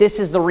moment that this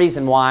is the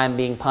reason why I'm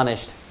being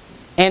punished.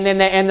 And then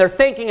they're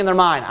thinking in their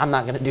mind, I'm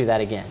not going to do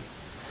that again.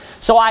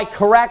 So I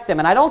correct them,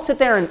 and I don't sit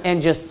there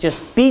and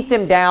just beat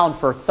them down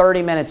for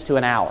 30 minutes to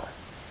an hour.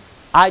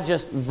 I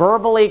just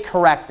verbally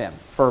correct them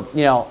for,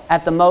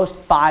 at the most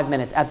 5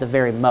 minutes, at the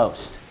very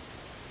most.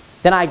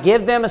 Then I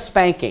give them a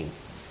spanking.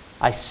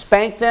 I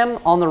spank them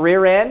on the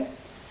rear end,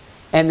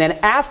 and then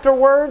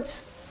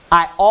afterwards,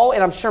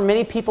 and I'm sure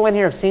many people in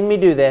here have seen me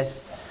do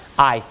this,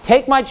 I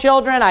take my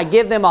children, I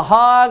give them a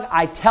hug,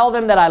 I tell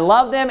them that I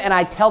love them, and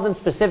I tell them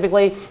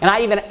specifically, and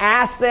I even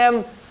ask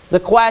them the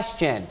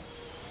question,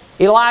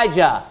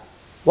 Elijah,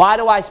 why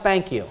do I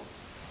spank you?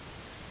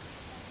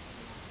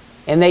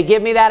 And they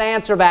give me that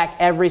answer back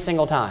every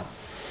single time.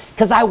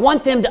 Because I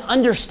want them to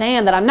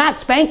understand that I'm not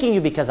spanking you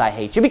because I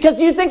hate you. Because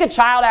do you think a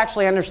child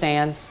actually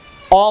understands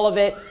all of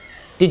it?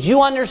 Did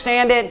you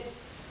understand it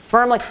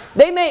firmly?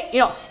 They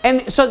may,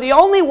 and so the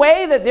only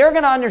way that they're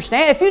going to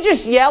understand, if you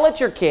just yell at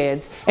your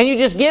kids and you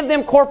just give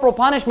them corporal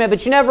punishment,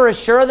 but you never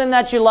assure them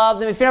that you love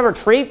them, if you never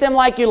treat them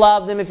like you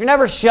love them, if you're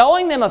never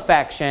showing them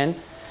affection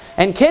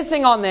and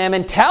kissing on them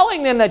and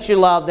telling them that you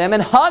love them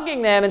and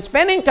hugging them and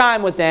spending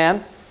time with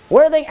them,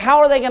 how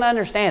are they going to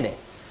understand it?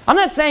 I'm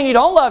not saying you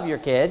don't love your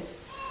kids,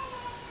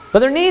 but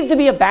there needs to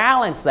be a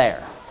balance there,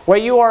 where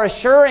you are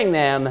assuring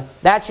them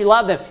that you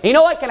love them. And you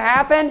know what can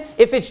happen?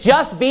 If it's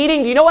just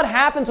beating, do you know what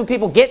happens when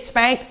people get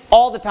spanked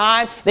all the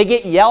time? They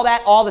get yelled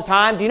at all the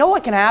time. Do you know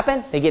what can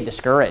happen? They get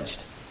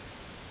discouraged.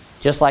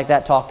 Just like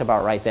that talked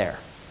about right there.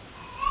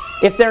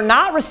 If they're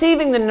not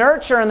receiving the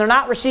nurture and they're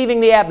not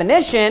receiving the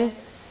admonition,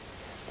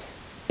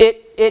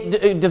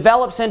 it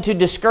develops into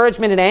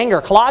discouragement and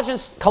anger.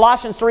 Colossians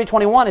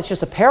 3:21, it's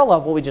just a parallel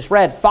of what we just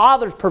read.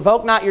 Fathers,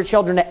 provoke not your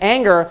children to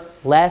anger,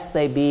 lest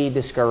they be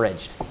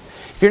discouraged.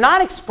 If you're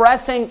not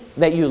expressing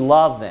that you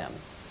love them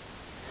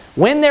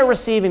when they're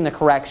receiving the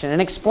correction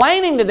and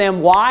explaining to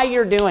them why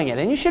you're doing it,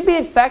 and you should be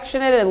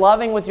affectionate and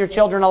loving with your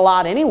children a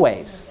lot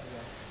anyways,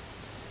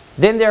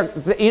 then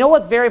you know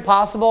what's very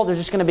possible? They're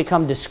just going to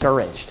become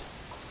discouraged.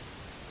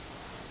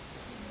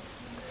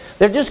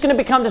 They're just going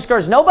to become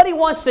discouraged.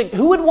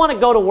 Who would want to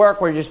go to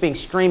work where you're just being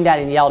screamed at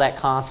and yelled at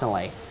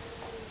constantly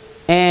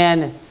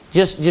and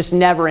just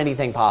never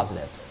anything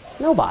positive?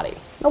 Nobody.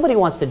 Nobody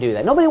wants to do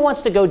that. Nobody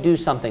wants to go do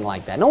something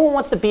like that. No one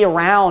wants to be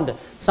around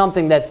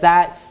something that's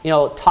that,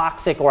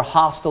 toxic or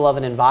hostile of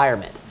an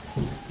environment.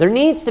 There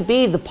needs to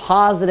be the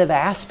positive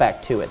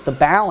aspect to it, the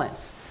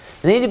balance.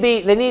 You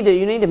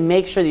need to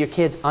make sure that your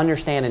kids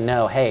understand and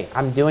know, hey,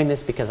 I'm doing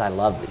this because I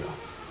love you.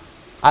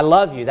 I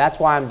love you. That's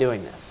why I'm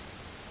doing this.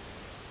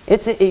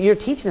 You're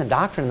teaching them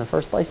doctrine in the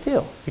first place too.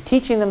 You're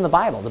teaching them the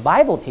Bible. The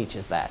Bible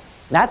teaches that.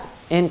 That's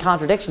in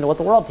contradiction to what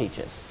the world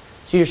teaches.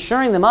 So you're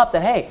assuring them up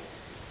that, hey,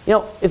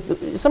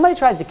 if somebody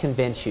tries to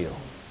convince you,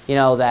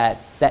 that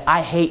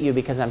I hate you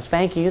because I'm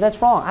spanking you,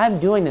 that's wrong. I'm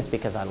doing this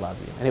because I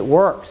love you. And it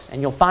works.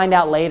 And you'll find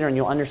out later and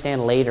you'll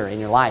understand later in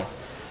your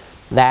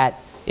life that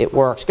it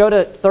works. Go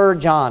to 3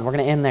 John. We're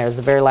going to end there. It's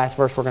the very last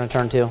verse we're going to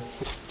turn to.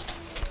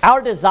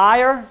 Our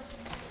desire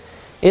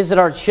is that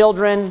our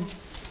children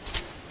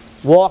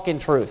walk in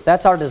truth.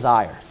 That's our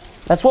desire.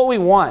 That's what we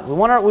want. We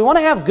want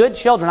to have good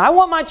children. I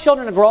want my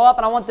children to grow up,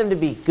 and I want them to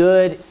be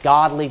good,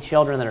 godly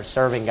children that are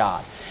serving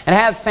God and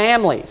have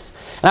families.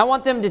 And I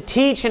want them to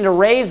teach and to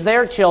raise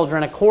their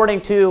children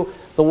according to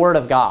the Word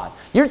of God.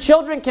 Your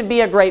children can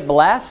be a great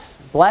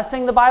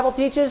blessing, the Bible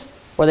teaches,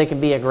 or they can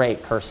be a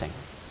great cursing.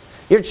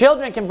 Your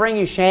children can bring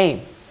you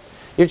shame.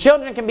 Your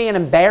children can be an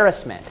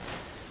embarrassment.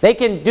 They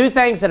can do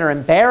things that are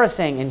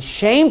embarrassing and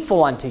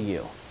shameful unto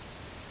you.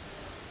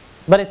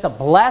 But it's a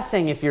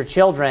blessing if your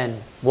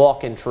children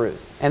walk in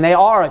truth. And they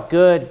are a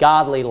good,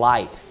 godly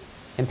light.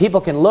 And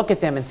people can look at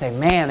them and say,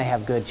 man, they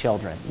have good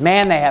children.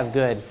 Man, they have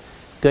good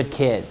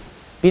kids.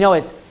 You know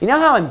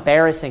how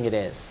embarrassing it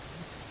is.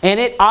 And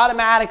it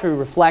automatically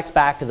reflects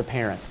back to the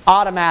parents.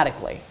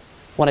 Automatically.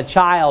 When a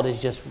child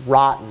is just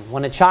rotten.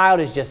 When a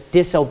child is just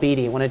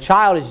disobedient. When a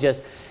child is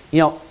just,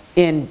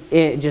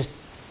 just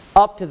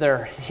up to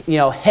their,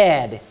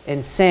 head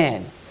in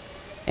sin.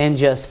 And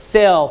just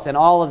filth and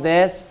all of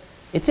this.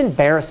 It's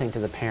embarrassing to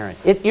the parent.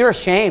 You're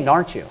ashamed,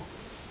 aren't you?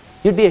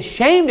 You'd be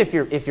ashamed if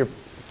your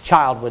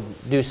child would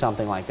do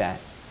something like that.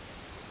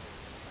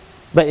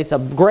 But it's a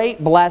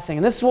great blessing.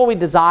 And this is what we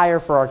desire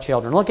for our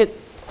children. Look at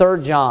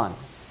 3 John.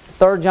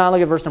 3 John,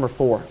 look at verse number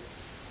 4.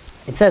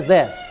 It says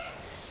this,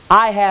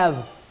 I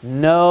have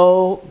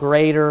no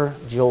greater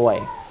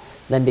joy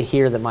than to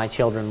hear that my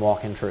children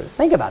walk in truth.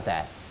 Think about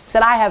that. He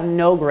said, I have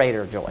no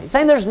greater joy. He's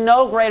saying there's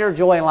no greater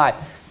joy in life.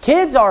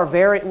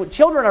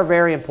 Children are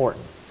very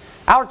important.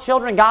 Our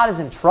children, God has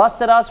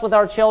entrusted us with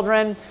our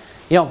children.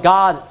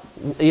 God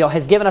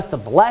has given us the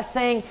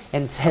blessing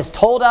and has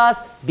told us,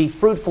 be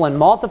fruitful and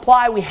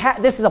multiply.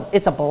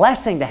 It's a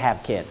blessing to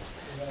have kids.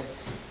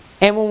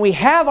 And when we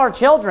have our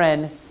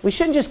children, we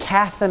shouldn't just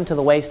cast them to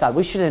the wayside.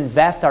 We should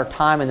invest our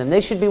time in them. They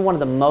should be one of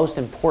the most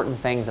important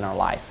things in our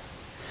life.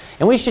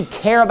 And we should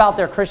care about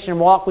their Christian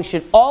walk. We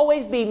should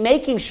always be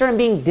making sure and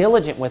being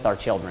diligent with our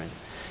children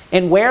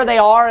and where they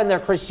are in their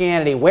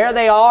Christianity, where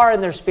they are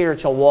in their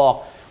spiritual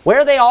walk,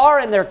 where they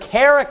are in their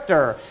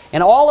character,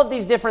 and all of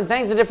these different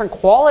things, the different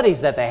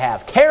qualities that they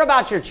have. Care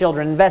about your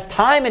children. Invest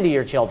time into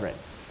your children.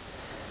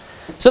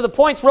 So the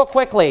points real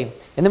quickly,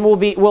 and then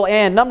we'll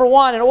end. Number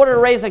 1, in order to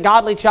raise a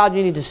godly child,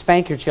 you need to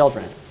spank your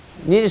children.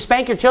 You need to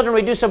spank your children.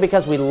 We do so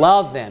because we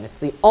love them. It's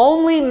the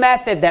only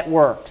method that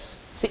works.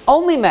 It's the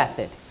only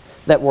method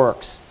that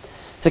works.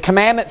 It's a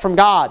commandment from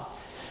God.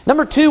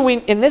 Number 2,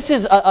 and this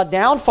is a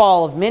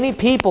downfall of many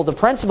people, the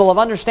principle of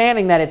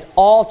understanding that it's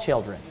all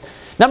children.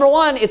 Number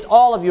 1, it's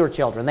all of your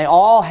children. They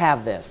all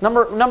have this.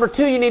 Number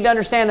 2, you need to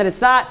understand that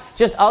it's not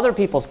just other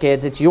people's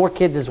kids, it's your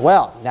kids as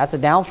well. That's a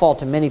downfall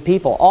to many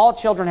people. All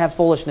children have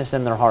foolishness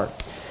in their heart.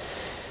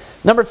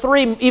 Number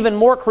 3, even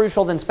more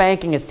crucial than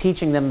spanking, is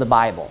teaching them the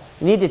Bible.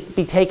 You need to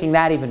be taking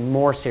that even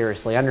more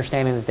seriously,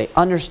 understanding that they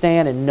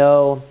understand and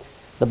know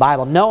the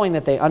Bible, knowing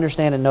that they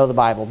understand and know the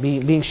Bible,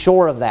 being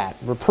sure of that.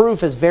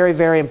 Reproof is very,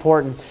 very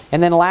important.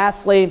 And then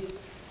lastly,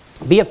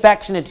 be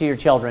affectionate to your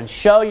children.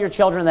 Show your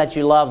children that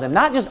you love them.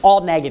 Not just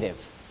all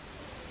negative.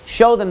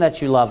 Show them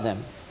that you love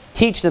them.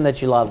 Teach them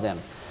that you love them.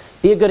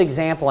 Be a good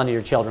example unto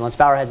your children. Let's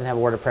bow our heads and have a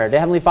word of prayer. Dear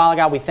Heavenly Father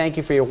God, we thank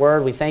you for your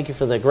word. We thank you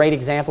for the great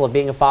example of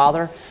being a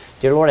father.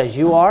 Dear Lord, as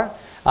you are,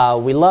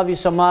 we love you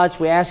so much.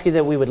 We ask you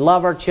that we would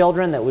love our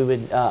children, that we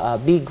would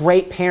be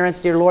great parents,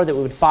 dear Lord, that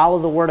we would follow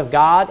the Word of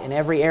God in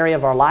every area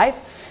of our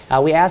life.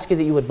 We ask you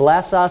that you would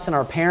bless us in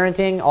our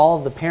parenting, all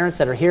of the parents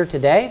that are here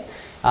today.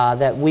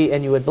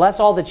 And you would bless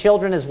all the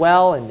children as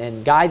well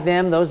and guide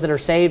them, those that are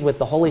saved, with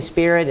the Holy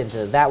Spirit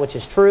into that which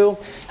is true.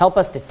 Help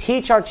us to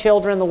teach our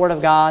children the Word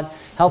of God.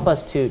 Help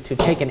us to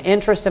take an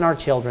interest in our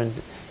children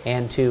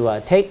and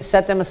to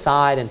set them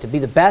aside and to be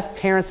the best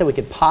parents that we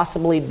could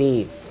possibly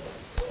be.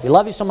 We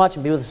love you so much,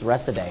 and be with us the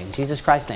rest of the day. In Jesus Christ's name.